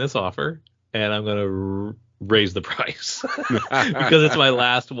decline this offer, and I'm going to raise the price because it's my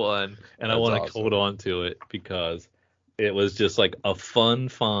last one, and I want to hold on to it because it was just like a fun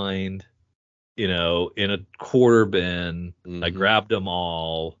find, in a quarter bin. I grabbed them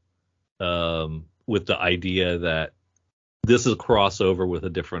all with the idea that this is a crossover with a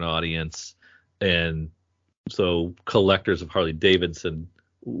different audience, and so collectors of Harley Davidson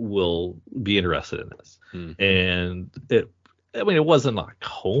will be interested in this. And it wasn't like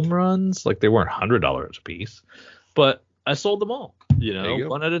home runs, like they weren't $100 a piece, but I sold them all,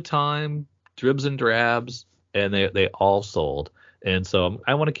 one at a time, dribs and drabs, and they all sold. And so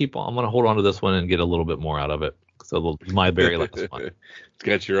I'm going to hold on to this one and get a little bit more out of it. So my very last one. It's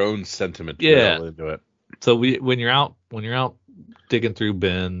got your own sentiment into it. So when you're out digging through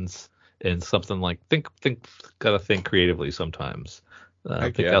bins and something like gotta think creatively sometimes.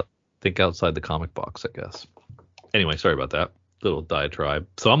 Think outside the comic box, I guess. Anyway, sorry about that little diatribe.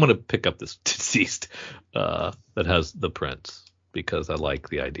 So I'm going to pick up this Deceased that has the Prince because I like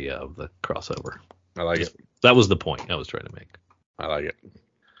the idea of the crossover. I like it. That was the point I was trying to make. I like it.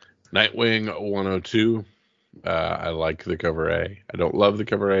 Nightwing 102. I like the cover A. I don't love the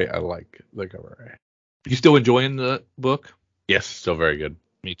cover A. I like the cover A. You still enjoying the book? Yes, still very good.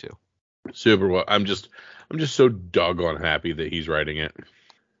 Me too. Super well. I'm just so doggone happy that he's writing it.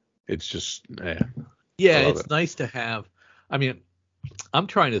 It's just it's nice to have. I mean, I'm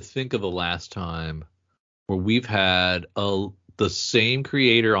trying to think of the last time where we've had the same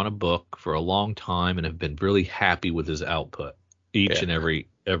creator on a book for a long time and have been really happy with his output each and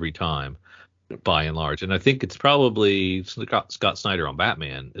every time, by and large. And I think it's probably Scott Snyder on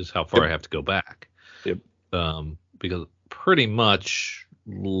Batman is how far I have to go back. Yep. Because pretty much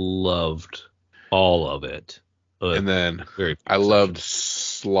loved all of it. And then I loved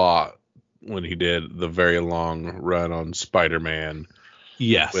Slott when he did the very long run on Spider-Man.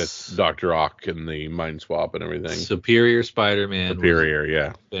 Yes. With Dr. Ock and the Mind Swap and everything. Superior Spider-Man. Superior,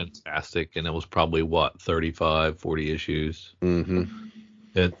 yeah. Fantastic. And it was probably, 35, 40 issues. Mm-hmm.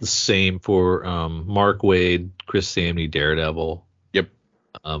 And the same for Mark Waid, Chris Samney, Daredevil. Yep.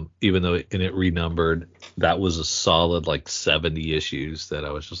 Even though it renumbered, that was a solid like 70 issues that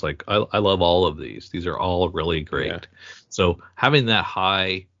I was just like, I love all of these. These are all really great. Yeah. So having that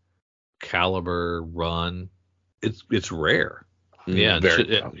high caliber run, it's rare. Yeah,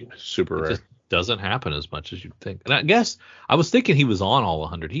 super it rare. just doesn't happen as much as you'd think. And I guess I was thinking he was on all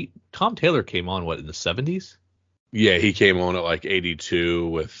 100. Tom Taylor came on in the 70s? Yeah, he came on at like 82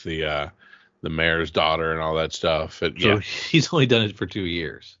 with the mayor's daughter and all that stuff. So he's only done it for 2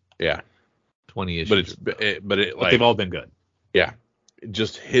 years. Yeah. 20 issues. But they've all been good. Yeah.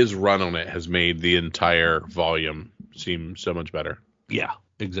 Just his run on it has made the entire volume seem so much better. Yeah,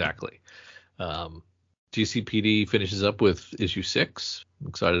 exactly. GCPD finishes up with issue 6. I'm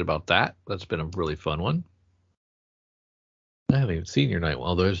excited about that. That's been a really fun one. I haven't even seen your Nightwing.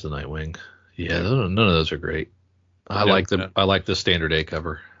 Oh, there's the Nightwing. Yeah, none of those are great. I like the standard A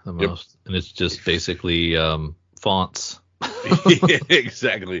cover the most, and it's just basically fonts. Yeah,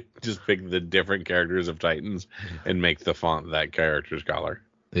 exactly. Just pick the different characters of Titans and make the font that character's color.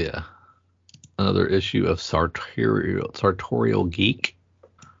 Yeah. Another issue of Sartorial Geek.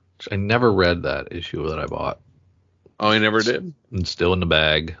 I never read that issue that I bought. Oh, I never did? It's still in the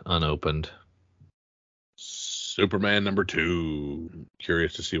bag, unopened. Superman #2.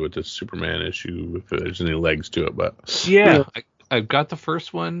 Curious to see what this Superman issue, if there's any legs to it, but yeah, I've got the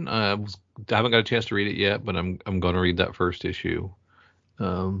first one. I haven't got a chance to read it yet, but I'm going to read that first issue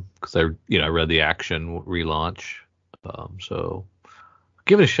because I read the Action relaunch, so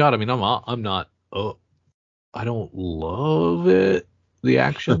give it a shot. I mean, I'm not. I don't love it, the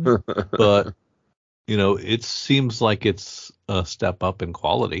Action, but it seems like it's a step up in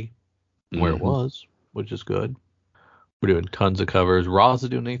quality from where it was, which is good. We're doing tons of covers. Raza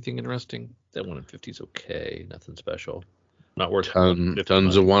doing anything interesting? That 1 in 50 is okay. Nothing special. Not worth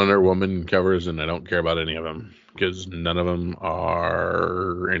tons of Wonder Woman covers, and I don't care about any of them because none of them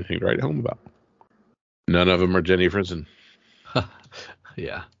are anything to write home about. None of them are Jenny Frinson.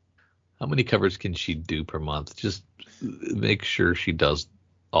 Yeah. How many covers can she do per month? Just make sure she does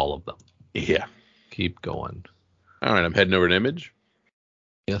all of them. Yeah. Keep going. All right, I'm heading over to Image.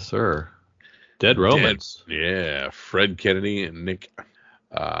 Yes, sir. Dead Romans. Yeah, Fred Kennedy and Nick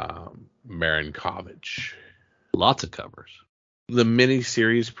Marinkovich. Lots of covers. The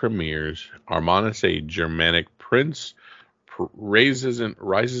miniseries premieres. Armanis, a Germanic prince, rises in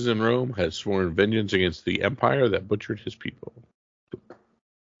Rome, has sworn vengeance against the empire that butchered his people.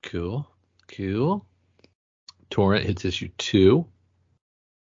 Cool. Torrent hits issue 2.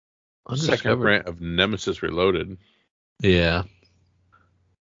 Second print of Nemesis Reloaded. Yeah.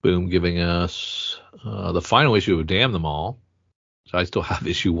 Boom giving us the final issue of Damn Them All. So I still have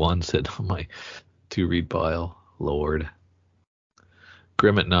issue 1 sitting on my to-read pile. Lord.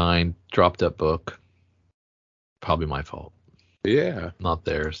 Grim at 9. Dropped that book. Probably my fault. Yeah. Not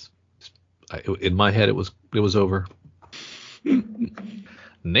theirs. In my head, it was over.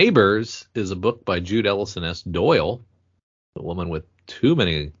 Neighbors is a book by Jude Ellison S. Doyle. The woman with too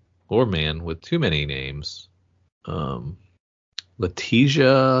many, or man with too many names.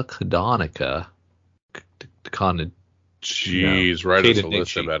 Letitia Canonica. Jeez, right as a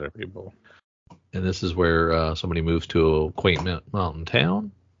list of better people. And this is where somebody moves to a quaint mountain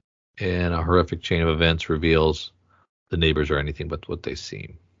town, and a horrific chain of events reveals the neighbors are anything but what they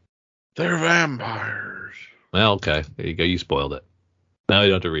seem. They're vampires. Well, okay. There you go. You spoiled it. Now you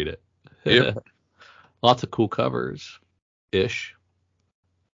don't have to read it. Yep. Lots of cool covers. Ish.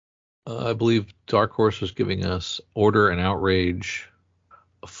 I believe Dark Horse was giving us Order and Outrage,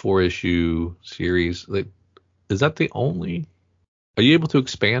 a 4-issue series. Is that the only? Are you able to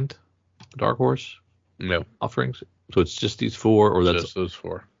expand Dark Horse? No offerings. So it's just these 4, or that's just those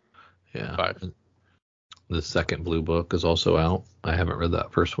 4. Yeah. 5. The second blue book is also out. I haven't read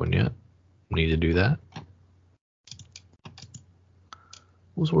that first one yet. Need to do that.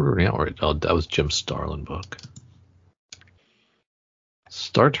 What was Order and Outrage? Oh, that was Jim Starlin book.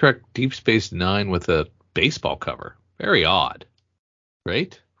 Star Trek Deep Space Nine with a baseball cover. Very odd.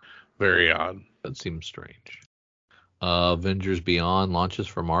 Right? Very odd. That seems strange. Avengers Beyond launches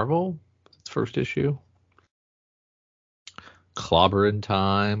for Marvel. Its first issue. Clobber in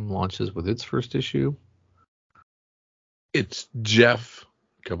Time launches with its first issue. It's Jeff.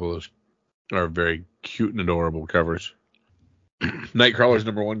 A couple of those are very cute and adorable covers. Nightcrawler's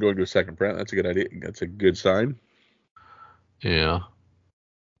 #1 going to a second print. That's a good idea. That's a good sign. Yeah.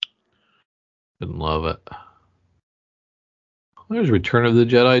 Didn't love it. There's Return of the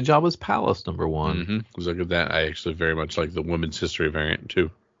Jedi, Jabba's Palace #1. Mm-hmm. Look at that. I actually very much like the Women's History variant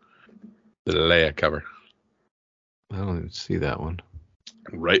too. The Leia cover. I don't even see that one.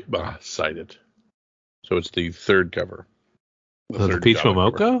 Right beside it. So it's the third cover. So it's Peach $30 cover.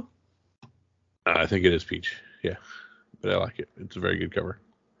 Momoko? I think it is Peach. Yeah, but I like it. It's a very good cover.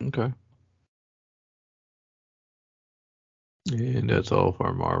 Okay. And that's all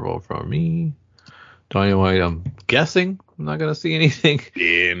for Marvel from me. Dynamite, I'm guessing I'm not going to see anything.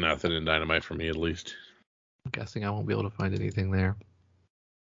 Yeah, nothing in Dynamite for me, at least. I'm guessing I won't be able to find anything there.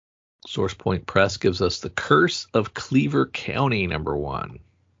 Source Point Press gives us The Curse of Cleaver County, #1.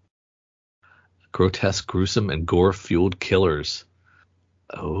 Grotesque, gruesome, and gore-fueled killers.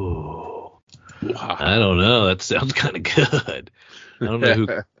 Oh. Wow. I don't know. That sounds kind of good. I don't know who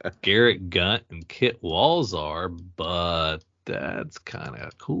Garrett Gunt and Kit Walls are, but that's kind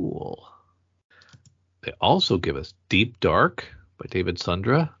of cool. They also give us Deep Dark by David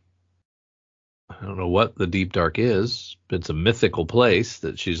Sundra. I don't know what the Deep Dark is, but it's a mythical place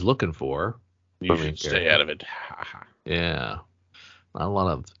that she's looking for. You should stay out of it. Yeah. Not a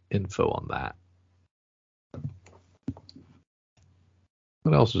lot of info on that.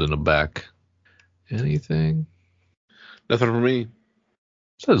 What else is in the back? Anything? Nothing for me.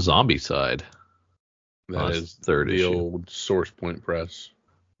 It's a Zombie Side. That is third the issue. old Source Point Press.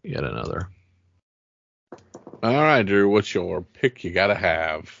 Yet another. All right, Drew, what's your pick you got to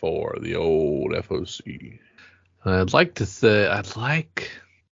have for the old FOC? I'd like to say I'd like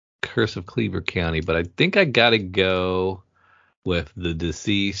Curse of Cleaver County, but I think I got to go with the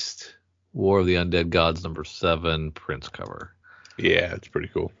Deceased War of the Undead Gods #7 Prince cover. Yeah, it's pretty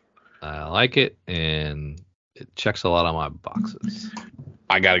cool. I like it, and it checks a lot on my boxes.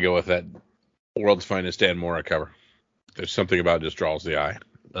 I got to go with that World's Finest Dan Mora cover. There's something about it just draws the eye.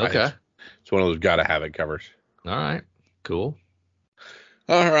 Okay. It's one of those got-to-have-it covers. All right. Cool.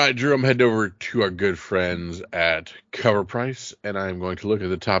 All right, Drew, I'm heading over to our good friends at Cover Price, and I'm going to look at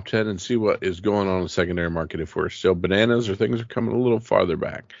the top 10 and see what is going on in the secondary market, if we're still bananas or things are coming a little farther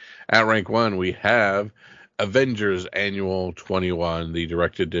back. At rank 1, we have Avengers Annual 21, the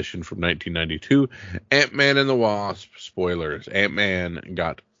direct edition from 1992. Ant-Man and the Wasp. Spoilers. Ant-Man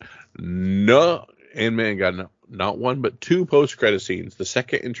got not one, but 2 post-credit scenes. The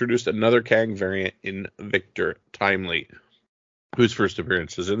second introduced another Kang variant in Victor Timely, whose first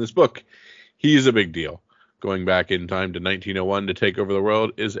appearance is in this book. He is a big deal. Going back in time to 1901 to take over the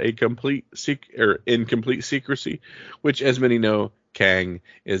world is a incomplete secrecy, which, as many know, Kang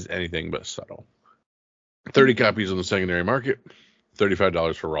is anything but subtle. 30 copies on the secondary market,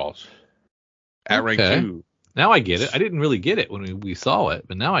 $35 for Rawls. At rank 2. Now I get it. I didn't really get it when we saw it,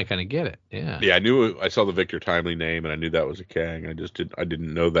 but now I kind of get it. Yeah. Yeah, I saw the Victor Timely name, and I knew that was a Kang. I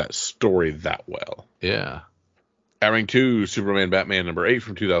didn't know that story that well. Yeah. At rank 2, Superman Batman #8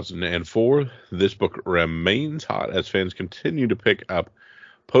 from 2004. This book remains hot as fans continue to pick up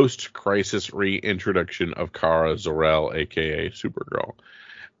post-crisis reintroduction of Kara Zor-El, a.k.a. Supergirl.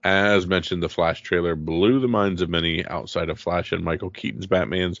 As mentioned, the Flash trailer blew the minds of many outside of Flash and Michael Keaton's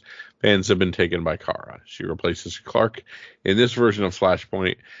Batmans. Fans have been taken by Kara. She replaces Clark in this version of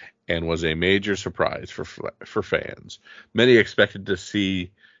Flashpoint and was a major surprise for fans. Many expected it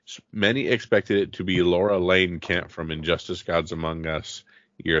to be Laura Lane Kent from Injustice Gods Among Us,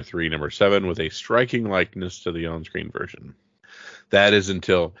 Year 3, #7, with a striking likeness to the on-screen version. That is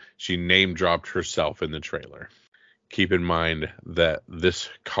until she name-dropped herself in the trailer. Keep in mind that this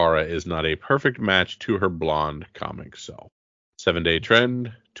Kara is not a perfect match to her blonde comic self. 7-day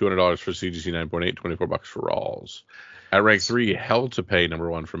trend, $200 for CGC 9.8, $24 for Rawls. At rank 3, Hell to Pay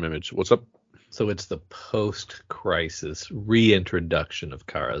 #1 from Image. What's up? So it's the post-crisis reintroduction of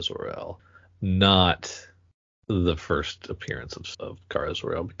Kara Zor-El, not the first appearance of Kara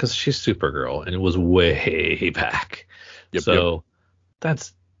Zor-El, because she's Supergirl and it was way back. Yep.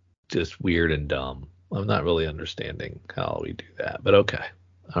 That's just weird and dumb. I'm not really understanding how we do that, but okay.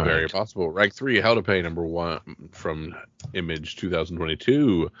 All Very right. possible. Rank 3, Hell to Pay #1 from Image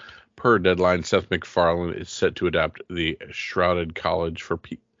 2022. Per deadline, Seth MacFarlane is set to adapt the Shrouded College for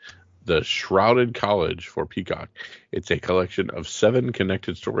Peacock. It's a collection of 7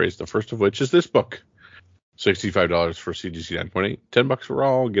 connected stories, the first of which is this book. $65 for CGC 9.8, $10 for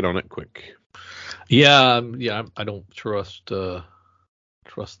all. Get on it quick. Yeah. I don't trust that.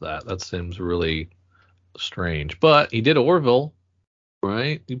 That seems really strange. But he did Orville,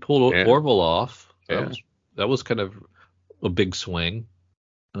 right? He pulled Orville off. That was kind of a big swing.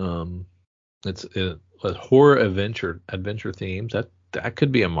 It's a horror adventure themes. That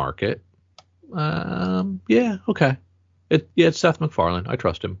could be a market. Yeah, okay. It's Seth MacFarlane. I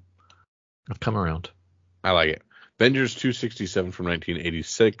trust him. I've come around. I like it. Avengers 267 from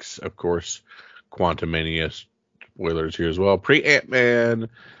 1986. Of course, Quantumania spoilers here as well. Pre-Ant-Man.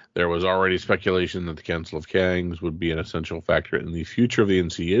 There was already speculation that the Council of Kangs would be an essential factor in the future of the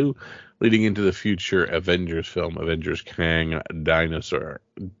MCU, leading into the future Avengers film, Avengers Kang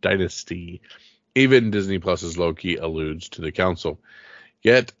Dynasty. Even Disney Plus's Loki alludes to the Council.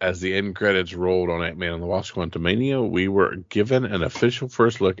 Yet, as the end credits rolled on Ant-Man and the Wasp: Quantumania, we were given an official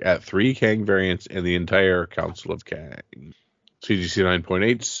first look at 3 Kang variants and the entire Council of Kang. CGC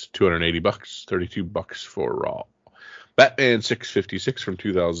 9.8's $280, $32 for Raw. Batman 656 from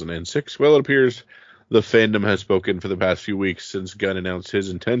 2006. Well, it appears the fandom has spoken for the past few weeks since Gunn announced his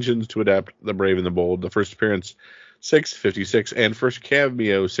intentions to adapt The Brave and the Bold. The first appearance, 656, and first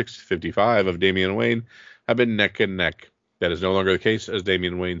cameo, 655, of Damian Wayne have been neck and neck. That is no longer the case, as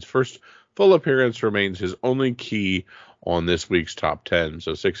Damian Wayne's first full appearance remains his only key on this week's top 10.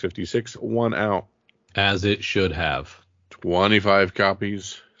 So 656, one out. As it should have. 25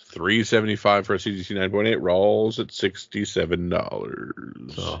 copies. $375 for a CGC 9.8, rolls at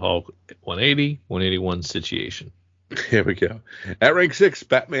 $67. So Hulk 180, 181 situation. Here we go. At rank 6,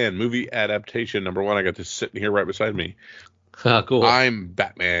 Batman movie adaptation. Number 1, I got this sitting here right beside me. Cool. I'm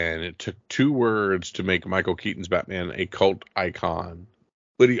Batman. It took 2 words to make Michael Keaton's Batman a cult icon.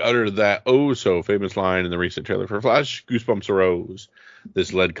 When he uttered that oh-so-famous line in the recent trailer for Flash, goosebumps arose.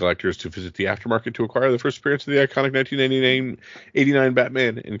 This led collectors to visit the aftermarket to acquire the first appearance of the iconic 1989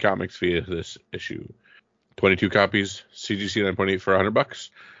 Batman in comics via this issue. 22 copies, CGC 9.8 for $100.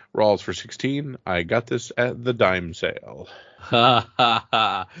 Rawls for $16. I got this at the dime sale.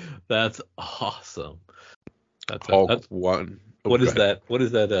 That's awesome. Hulk 1. What is that? What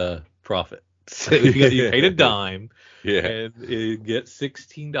is that profit? So you paid a dime, yeah, and you get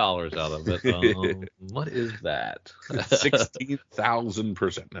 $16 out of it. What is that?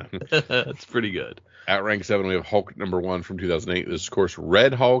 16,000%. No. That's pretty good. At rank 7, we have Hulk number 1 from 2008. This, of course,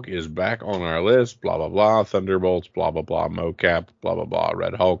 Red Hulk is back on our list. Blah, blah, blah. Thunderbolts, blah, blah, blah. Mocap, blah, blah, blah.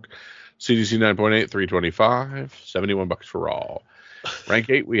 Red Hulk. CGC 9.8, $325. $71 for Raw. Rank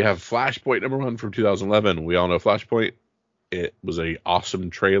 8, we have Flashpoint number 1 from 2011. We all know Flashpoint. It was a awesome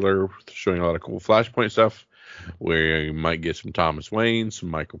trailer showing a lot of cool Flashpoint stuff where you might get some Thomas Wayne, some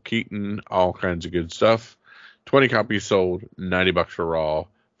Michael Keaton, all kinds of good stuff. 20 copies sold, $90 for Raw.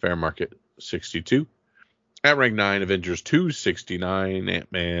 Fair market, $62. At rank 9, Avengers 269,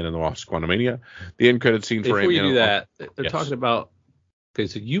 Ant-Man and the Wasp: Quantumania. The end credit scene for Before Ant-Man. you do that, they're Yes. talking about. Okay,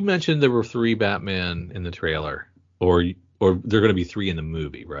 so you mentioned there were 3 Batman in the trailer, or they're going to be 3 in the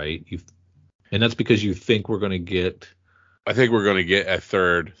movie, right? And that's because you think we're going to get. I think we're going to get a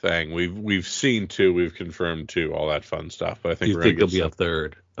third thing. We've seen 2, we've confirmed 2, all that fun stuff. But I think we're going to there'll be a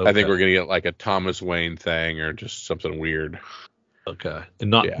third. Okay. I think we're going to get like a Thomas Wayne thing or just something weird. Okay, and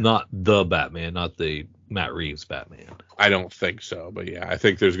not the Batman, not the Matt Reeves Batman. I don't think so, but yeah, I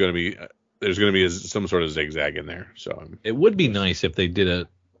think there's going to be some sort of zigzag in there. So It would be nice if they did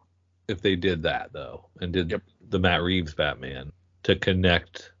that though, and did the Matt Reeves Batman to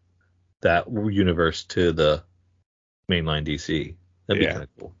connect that universe to the mainline DC. That'd be kind of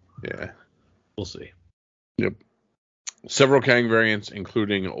cool. Yeah. We'll see. Yep. Several Kang variants,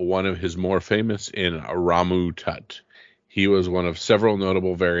 including one of his more famous in Ramu Tut. He was one of several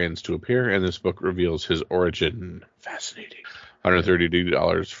notable variants to appear, and this book reveals his origin. Fascinating.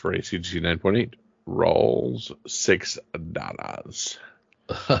 $130 for a CGC 9.8. Rolls $6.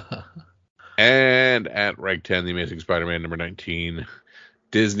 And at rank 10, The Amazing Spider-Man number 19.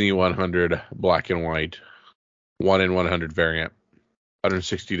 Disney 100 black and white. 1 in 100 variant.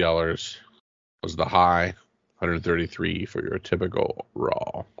 $160 was the high. $133 for your typical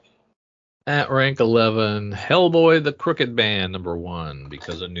Raw. At rank 11, Hellboy the Crooked Man number 1,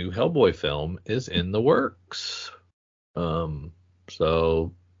 because a new Hellboy film is in the works.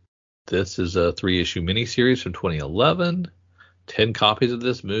 So this is a 3-issue miniseries from 2011. 10 copies of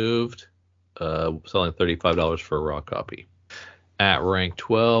this moved, selling $35 for a raw copy. At rank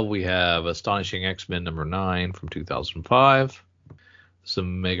 12, we have Astonishing X-Men number 9 from 2005.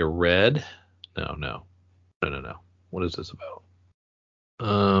 Some Mega Red. No. What is this about?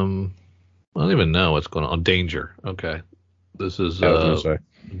 I don't even know what's going on. Danger. Okay. This is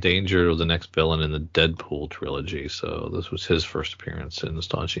Danger was the next villain in the Deadpool trilogy. So this was his first appearance in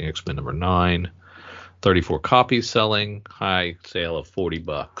Astonishing X-Men number 9. 34 copies selling. High sale of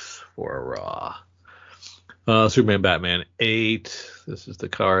 $40 for a raw. Superman Batman 8. This is the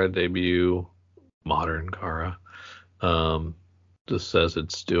Kara debut. Modern Kara. This says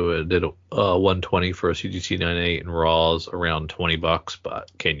did 120 for a CGC 9.8 and Raws around $20,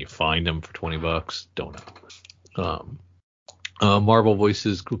 but can you find them for $20? Don't know. Marvel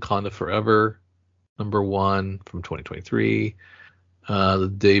Voices Wakanda Forever number 1 from 2023.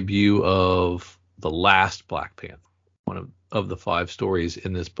 The debut of the last Black Panther. of the 5 stories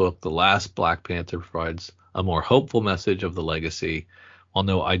in this book, the last Black Panther provides a more hopeful message of the legacy. While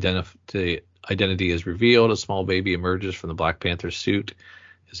no identity is revealed, a small baby emerges from the Black Panther suit.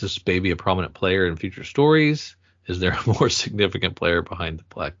 Is this baby a prominent player in future stories? Is there a more significant player behind the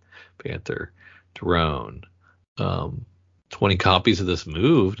Black Panther throne? 20 copies of this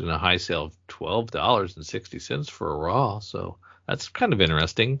moved in a high sale of $12.60 for a Raw. So that's kind of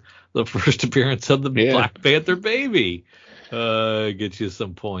interesting. The first appearance of the Black Panther baby. Get you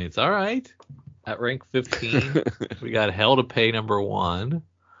some points. All right. At rank 15, we got Hell to Pay number 1.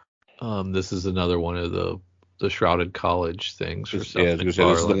 This is another one of the Shrouded College things. For this is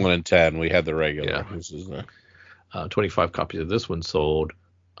the 1 in 10. We had the regular. Yeah. This is 25 copies of this one sold,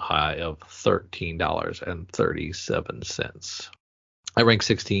 high of $13.37. At rank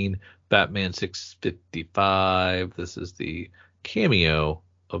 16, Batman 655. This is the cameo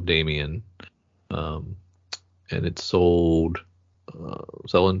of Damian, and it's selling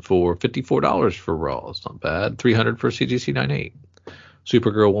for $54 for Raw. It's not bad. $300 for CGC 98.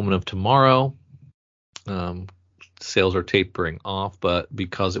 Supergirl, Woman of Tomorrow. Sales are tapering off, but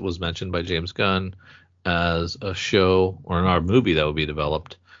because it was mentioned by James Gunn as a show or an movie that would be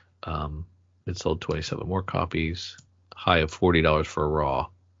developed, it sold 27 more copies, high of $40 for a Raw.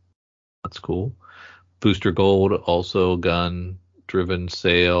 That's cool. Booster Gold, also Gunn-driven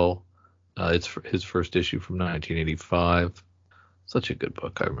sale. It's his first issue from 1985. Such a good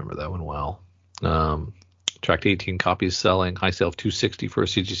book. I remember that one well. Tracked 18 copies selling. High sale of $260 for a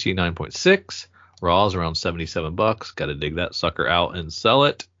CGC 9.6. Raw is around $77. Got to dig that sucker out and sell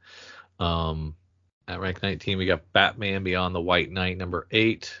it. At rank 19, we got Batman Beyond the White Knight number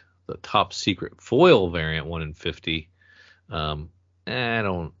 8. The top secret foil variant, 1 in 50. I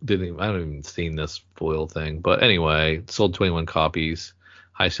haven't even seen this foil thing, but anyway, it sold 21 copies.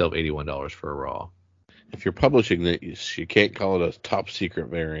 High sale of $81 for a Raw. If you're publishing this, you can't call it a top secret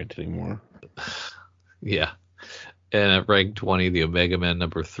variant anymore. Yeah. And at rank 20, the Omega Man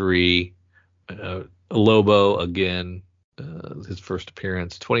number 3. Lobo again, his first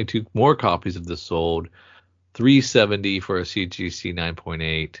appearance. 22 more copies of this sold. $370 for a CGC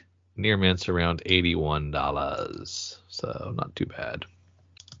 9.8. Near mints around $81. So not too bad.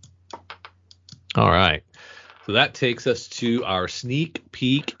 All right. So that takes us to our sneak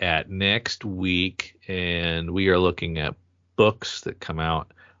peek at next week. And we are looking at books that come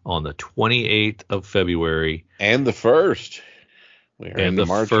out on the 28th of February. And the 1st. And the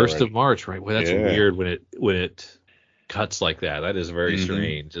 1st of March, right? Well, that's weird when it cuts like that. That is very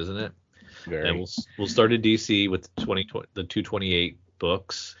strange, isn't it? Very. And we'll start at DC with the 228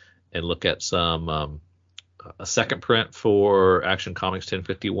 books and look at some a second print for Action Comics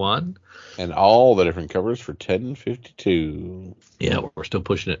 1051. And all the different covers for 1052. Yeah, we're still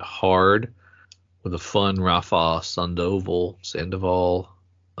pushing it hard with a fun Rafa Sandoval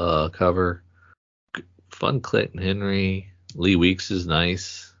cover. Fun Clinton Henry. Lee Weeks is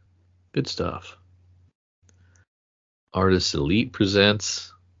nice. Good stuff. Artist Elite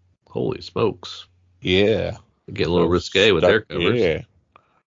presents. Holy smokes. Yeah. They get a little risque with their covers. Yeah.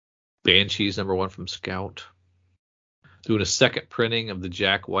 Banshees number 1 from Scout. Doing a second printing of the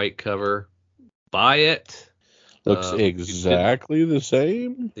Jack White cover. Buy it. Looks exactly the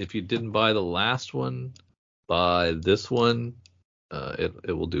same. If you didn't buy the last one, buy this one.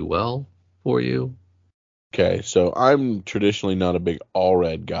 It will do well for you. Okay, so I'm traditionally not a big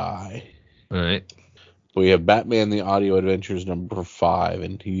all-red guy. All right. We have Batman the Audio Adventures number 5,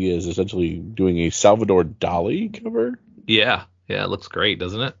 and he is essentially doing a Salvador Dali cover. Yeah, it looks great,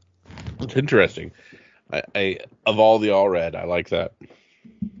 doesn't it? It's interesting. I of all the all-red, I like that.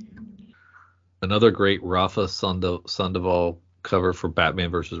 Another great Rafa Sandoval cover for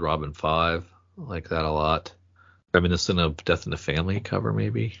Batman vs. Robin 5. I like that a lot. Reminiscent of Death in the Family cover,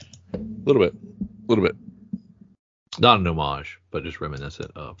 maybe? A little bit. Not an homage, but just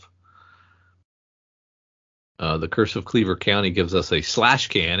reminiscent of. The Curse of Cleaver County gives us a slash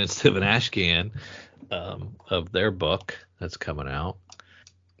can instead of an ash can of their book that's coming out.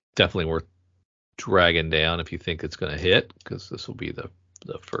 Definitely worth dragging down if you think it's going to hit, because this will be the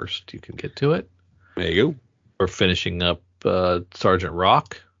first you can get to it. There you go. We're finishing up Sergeant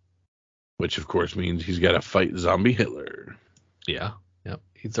Rock. Which, of course, means he's got to fight Zombie Hitler. Yeah. Yep.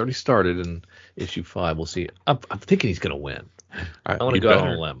 He's already started in issue 5. We'll see. I'm thinking he's going to win. I want to go out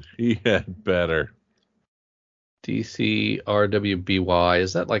on a limb. He had better. DC RWBY.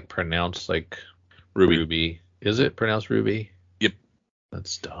 Is that like pronounced like Ruby? Is it pronounced Ruby? Yep.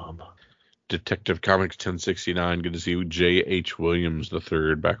 That's dumb. Detective Comics 1069. Good to see J.H. Williams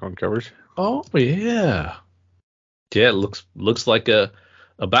III back on covers. Oh, yeah. Yeah, it looks like a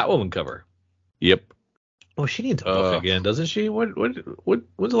Batwoman cover. Yep. Oh, she needs a book again, doesn't she? When's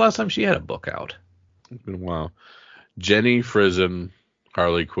the last time she had a book out? It's been a while. Jenny Frison,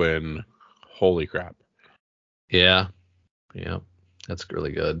 Harley Quinn. Holy crap. Yeah. Yeah. That's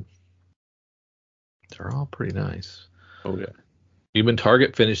really good. They're all pretty nice. Oh, yeah. Human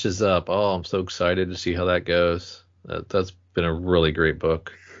Target finishes up. Oh, I'm so excited to see how that goes. That's been a really great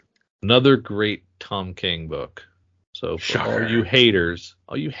book. Another great Tom King book. So for all you haters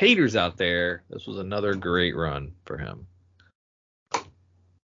out there, this was another great run for him.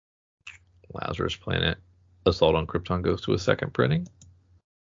 Lazarus Planet, Assault on Krypton goes to a second printing.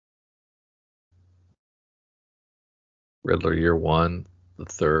 Riddler Year One, the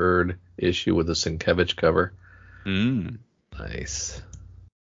third issue with the Sienkiewicz cover. Nice.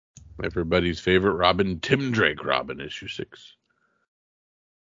 Everybody's favorite Robin, Tim Drake Robin, issue 6.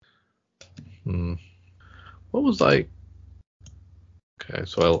 What was like? Okay,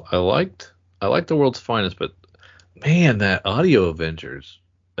 so I liked The World's Finest, but man, that Audio Adventures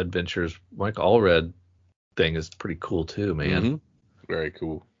Mike Allred thing is pretty cool too, man. Mm-hmm. Very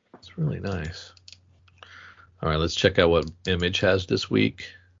cool. It's really nice. All right, let's check out what Image has this week.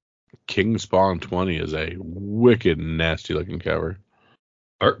 King Spawn 20 is a wicked, nasty looking cover.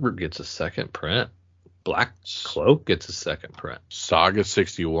 Artwork gets a second print. Black Cloak gets a second print. Saga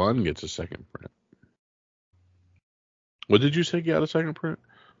 61 gets a second print. What did you say got a second print?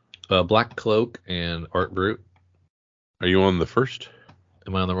 Black Cloak and Art Brute. Are you on the first?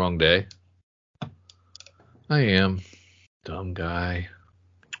 Am I on the wrong day? I am. Dumb guy.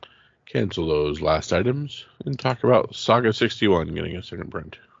 Cancel those last items and talk about Saga 61 getting a second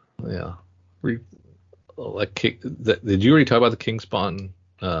print. Yeah. Did you already talk about the King Spawn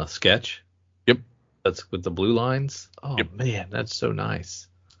sketch? Yep. That's with the blue lines. Oh, yep. Man, that's so nice.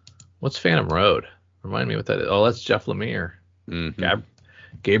 What's Phantom Road? Remind me what that is. Oh, that's Jeff Lemire. Mm-hmm.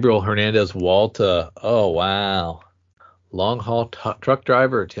 Gabriel Hernandez Walta. Oh, wow. Long haul truck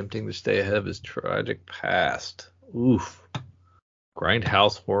driver attempting to stay ahead of his tragic past. Oof.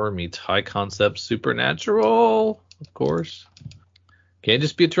 Grindhouse horror meets high concept supernatural. Of course. Can't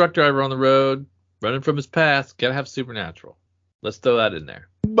just be a truck driver on the road running from his past. Gotta have supernatural. Let's throw that in there.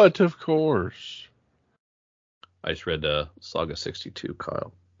 But of course. I just read Saga 62,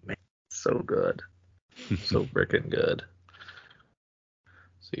 Kyle. Man, so good. So freaking good.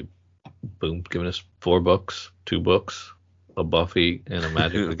 See, boom, giving us 4 books, 2 books, a Buffy and a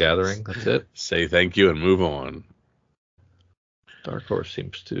Magic the Gathering. That's it. Say thank you and move on. Dark Horse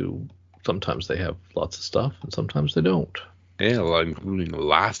seems to, sometimes they have lots of stuff and sometimes they don't. Yeah, well, including the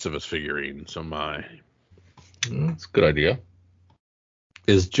Last of Us figurines. Oh my. That's a good idea.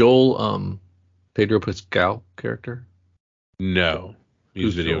 Is Joel Pedro Pascal character? No.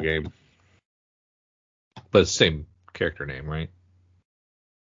 He's video Joel? Game. But it's the same character name, right?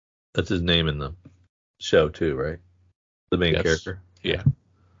 That's his name in the show too, right? The main character? Yeah.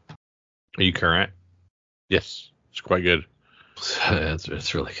 Are you current? Yes. It's quite good.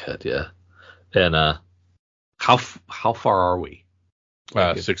 It's really good, yeah. And how far are we?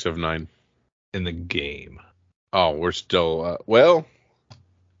 6 of 9. In the game. Oh, we're still well,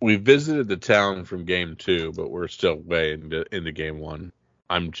 we visited the town from game 2, but we're still way into game 1.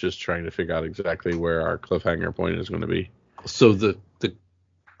 I'm just trying to figure out exactly where our cliffhanger point is going to be. So the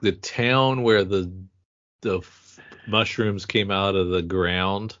town where the mushrooms came out of the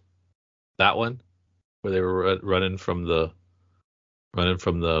ground, that one, where they were running from the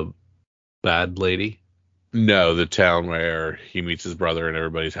bad lady. No, the town where he meets his brother and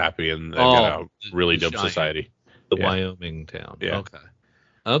everybody's happy and they've got a really dumb society. The Wyoming town. Yeah.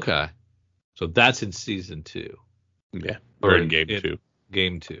 Okay. So that's in season 2. Yeah. Or in game 2.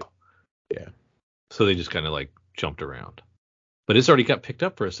 Game 2. Yeah. So they just kind of like jumped around. But it's already got picked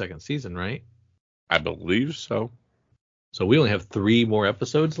up for a second season, right? I believe so. So we only have 3 more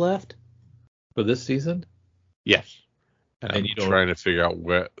episodes left for this season? Yes. And I'm trying to figure out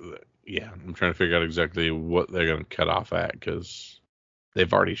I'm trying to figure out exactly what they're going to cut off at because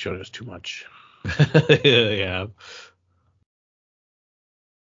they've already showed us too much. Yeah.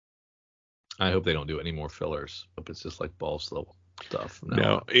 I hope they don't do any more fillers. I hope it's just like balls level stuff.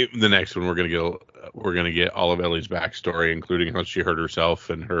 No, the next one we're gonna get all of Ellie's backstory, including how she hurt herself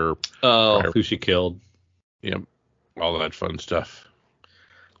and her who she killed. Yep, all of that fun stuff.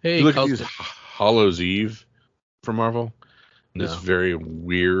 Hey, you look at these Hallows Eve from Marvel. No. This very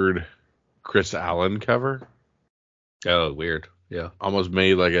weird Chris Allen cover. Oh, weird. Yeah, almost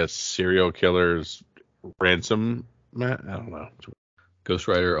made like a serial killer's ransom. I don't know. Ghost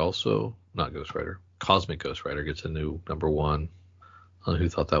Rider also. Not Ghost Rider. Cosmic Ghost Rider gets a new #1. Who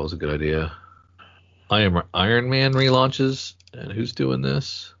thought that was a good idea? Iron Man relaunches. And who's doing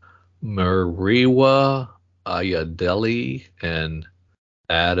this? Mariwa Ayodele and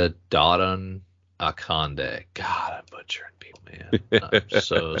Adedadan Akande. God, I'm butchering people, man. I'm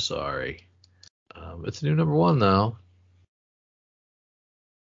so sorry. It's a new number 1 though.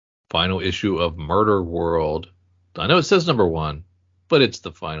 Final issue of Murder World. I know it says number 1, but it's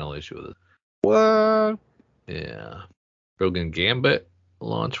the final issue of it. What? Yeah. Rogan Gambit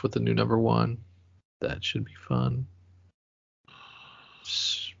launched with the new number 1. That should be fun.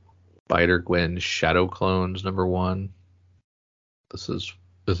 Spider-Gwen Shadow Clones number 1. This is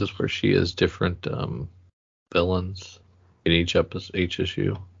where she has different villains in each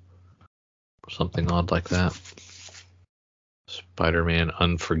issue. Something odd like that. Spider-Man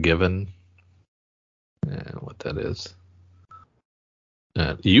Unforgiven. And what that is.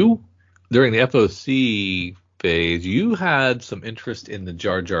 You, during the FOC phase, you had some interest in the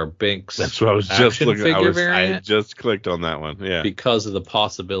Jar Jar Binks. That's what I was just looking at. I variant just clicked on that one. Yeah. because of the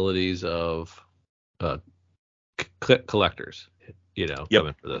possibilities of collectors,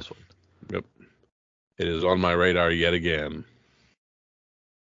 coming for this one. Yep. It is on my radar yet again.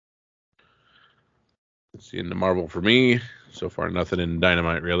 Let's see, in the Marvel for me, so far nothing in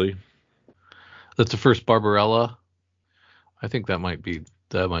Dynamite really. That's the first Barbarella. I think that might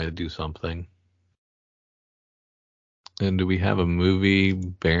do something. And do we have a movie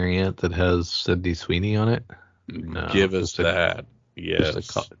variant that has Sydney Sweeney on it? No, give us that. Yes.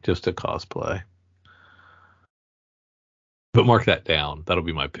 Just a cosplay. But mark that down. That'll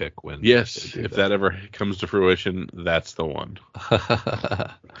be my pick when. Yes, if that ever comes to fruition, that's the one.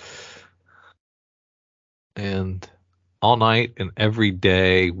 And All Night and Every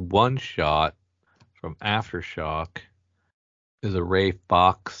Day one shot from Aftershock is a Rafe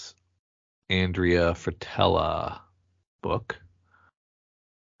Box Andrea Fratella book.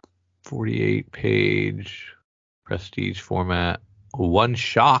 48-page prestige format. One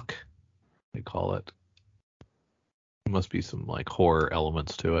shock, they call it. There must be some like horror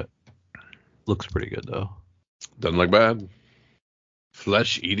elements to it. Looks pretty good though. Doesn't look bad.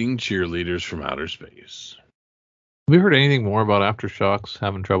 Flesh-eating cheerleaders from outer space. Have you heard anything more about Aftershocks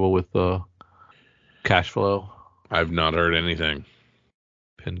having trouble with cash flow? I've not heard anything.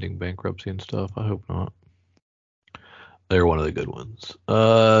 Pending bankruptcy and stuff? I hope not. They're one of the good ones.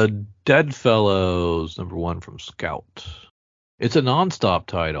 Deadfellows, number 1 from Scout. It's a nonstop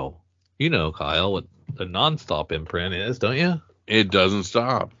title. You know, Kyle, what the nonstop imprint is, don't you? It doesn't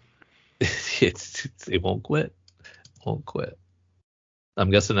stop. It won't quit. Won't quit. I'm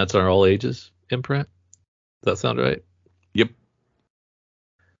guessing that's our all ages imprint. Does that sound right? Yep.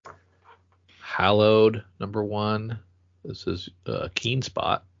 Hallowed, number 1. This is Keen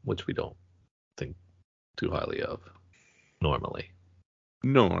Spot, which we don't think too highly of normally.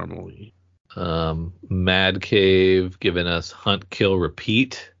 Mad Cave giving us Hunt, Kill,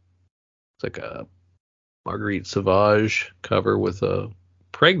 Repeat. It's like a Marguerite Sauvage cover with a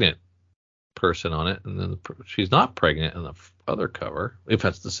pregnant person on it, and then she's not pregnant in the other cover, if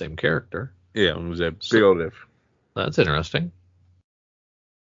that's the same character. Yeah, it was a big old diff. That's interesting.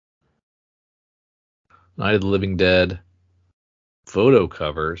 Night of the Living Dead photo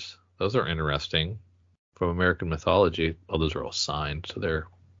covers. Those are interesting. From American Mythology. Oh, those are all signed, so they're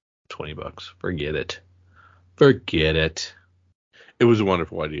 $20. Forget it. It was a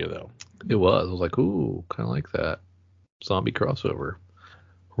wonderful idea, though. It was. I was like, ooh, kind of like that. Zombie crossover.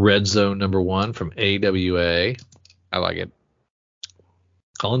 Red Zone number 1 from AWA. I like it.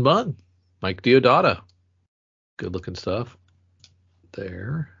 Cullen Bunn. Mike Deodato. Good looking stuff.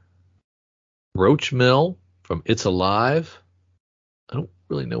 There. Roach Mill from It's Alive. I don't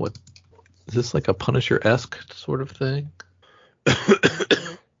really know what. Is this like a Punisher-esque sort of thing?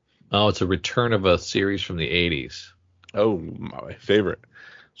 Oh, it's a return of a series from the 80s. Oh, my favorite.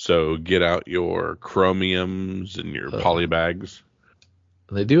 So get out your chromiums and your polybags.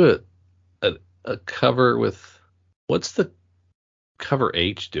 They do a cover with. What's the cover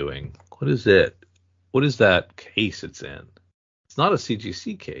H doing? What is it? What is that case it's in? It's not a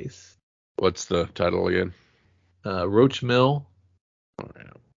CGC case. What's the title again? Roach Mill. Oh, yeah.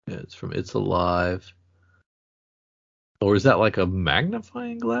 Yeah, it's from It's Alive. Or is that like a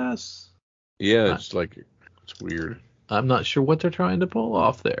magnifying glass? Yeah, it's weird. I'm not sure what they're trying to pull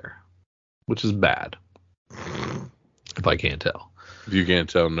off there, which is bad. If I can't tell. If you can't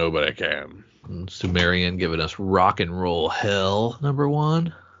tell, nobody can. And Sumerian giving us Rock and Roll Hell number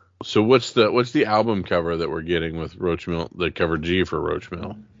 1. So what's the album cover that we're getting with Roach Mill? The cover G for Roach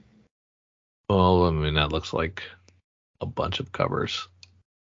Mill. Well, I mean that looks like a bunch of covers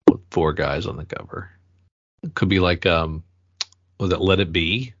with 4 guys on the cover. It could be like was it Let It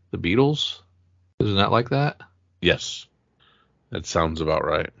Be? The Beatles? Isn't that like that? Yes. That sounds about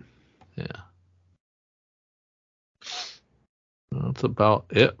right. Yeah. That's about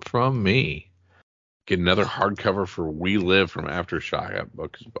it from me. Get another hardcover for We Live from Aftershock. That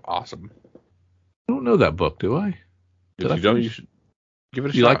book is awesome. I don't know that book, do I? If you don't, you should give it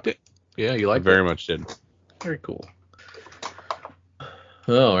a shot. You liked it? Yeah, you liked it? Very much did. Very cool.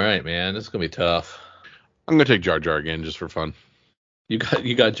 All right, man. This is going to be tough. I'm going to take Jar Jar again just for fun. You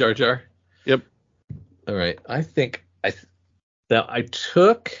got Jar Jar? Yep. All right. I think I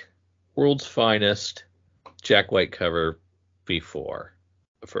took World's Finest Jack White cover before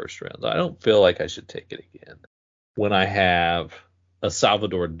the first round. I don't feel like I should take it again when I have a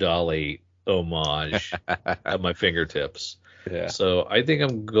Salvador Dali homage at my fingertips. Yeah. So I think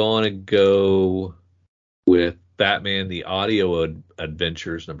I'm going to go with Batman: The Audio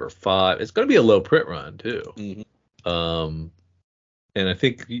Adventures #5. It's going to be a low print run too. Mm-hmm. And I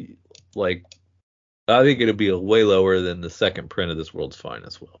think it'll be way lower than the second print of this World's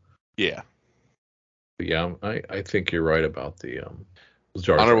Finest will. Yeah. But yeah, I think you're right about the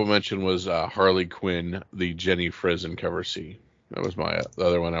Jar Jar. Honorable mention was Harley Quinn, the Jenny Frison cover C. That was the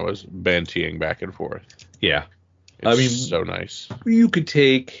other one I was bantying back and forth. Yeah. It's so nice. You could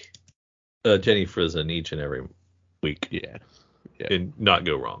take Jenny Frison each and every week. Yeah. And not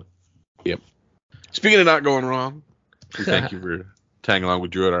go wrong. Yep. Speaking of not going wrong, we thank you for tagging along with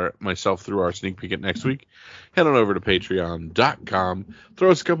Drew and myself through our sneak peek at next week. Head on over to patreon.com.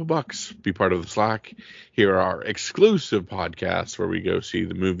 Throw us a couple bucks. Be part of the Slack. Here are our exclusive podcasts where we go see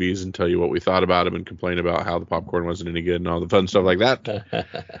the movies and tell you what we thought about them and complain about how the popcorn wasn't any good and all the fun stuff like that.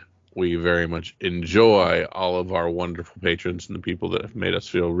 We very much enjoy all of our wonderful patrons and the people that have made us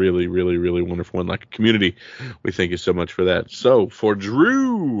feel really, really, really wonderful and like a community. We thank you so much for that. So for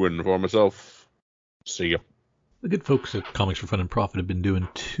Drew and for myself, see ya. The good folks at Comics for Fun and Profit have been doing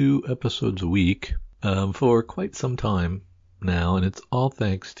 2 episodes a week for quite some time now, and it's all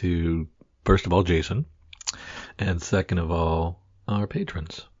thanks to, first of all, Jason, and second of all, our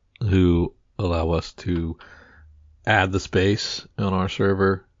patrons, who allow us to add the space on our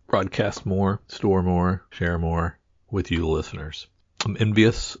server, broadcast more, store more, share more with you, the listeners. I'm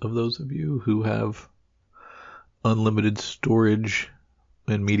envious of those of you who have unlimited storage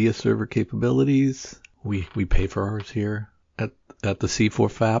and media server capabilities. We pay for ours here at the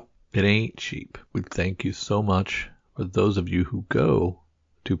C4FAP. It ain't cheap. We thank you so much for those of you who go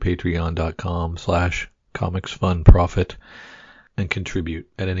to patreon.com/comicsfunprofit and contribute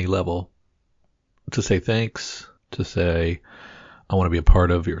at any level to say thanks, to say, I want to be a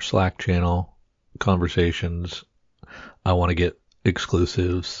part of your Slack channel conversations. I want to get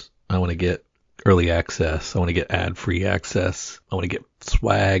exclusives. I want to get early access. I want to get ad-free access. I want to get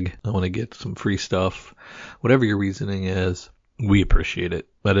swag. I want to get some free stuff. Whatever your reasoning is, we appreciate it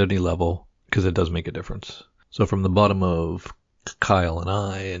at any level because it does make a difference. So from the bottom of Kyle and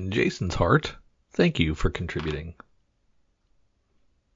I and Jason's heart, thank you for contributing.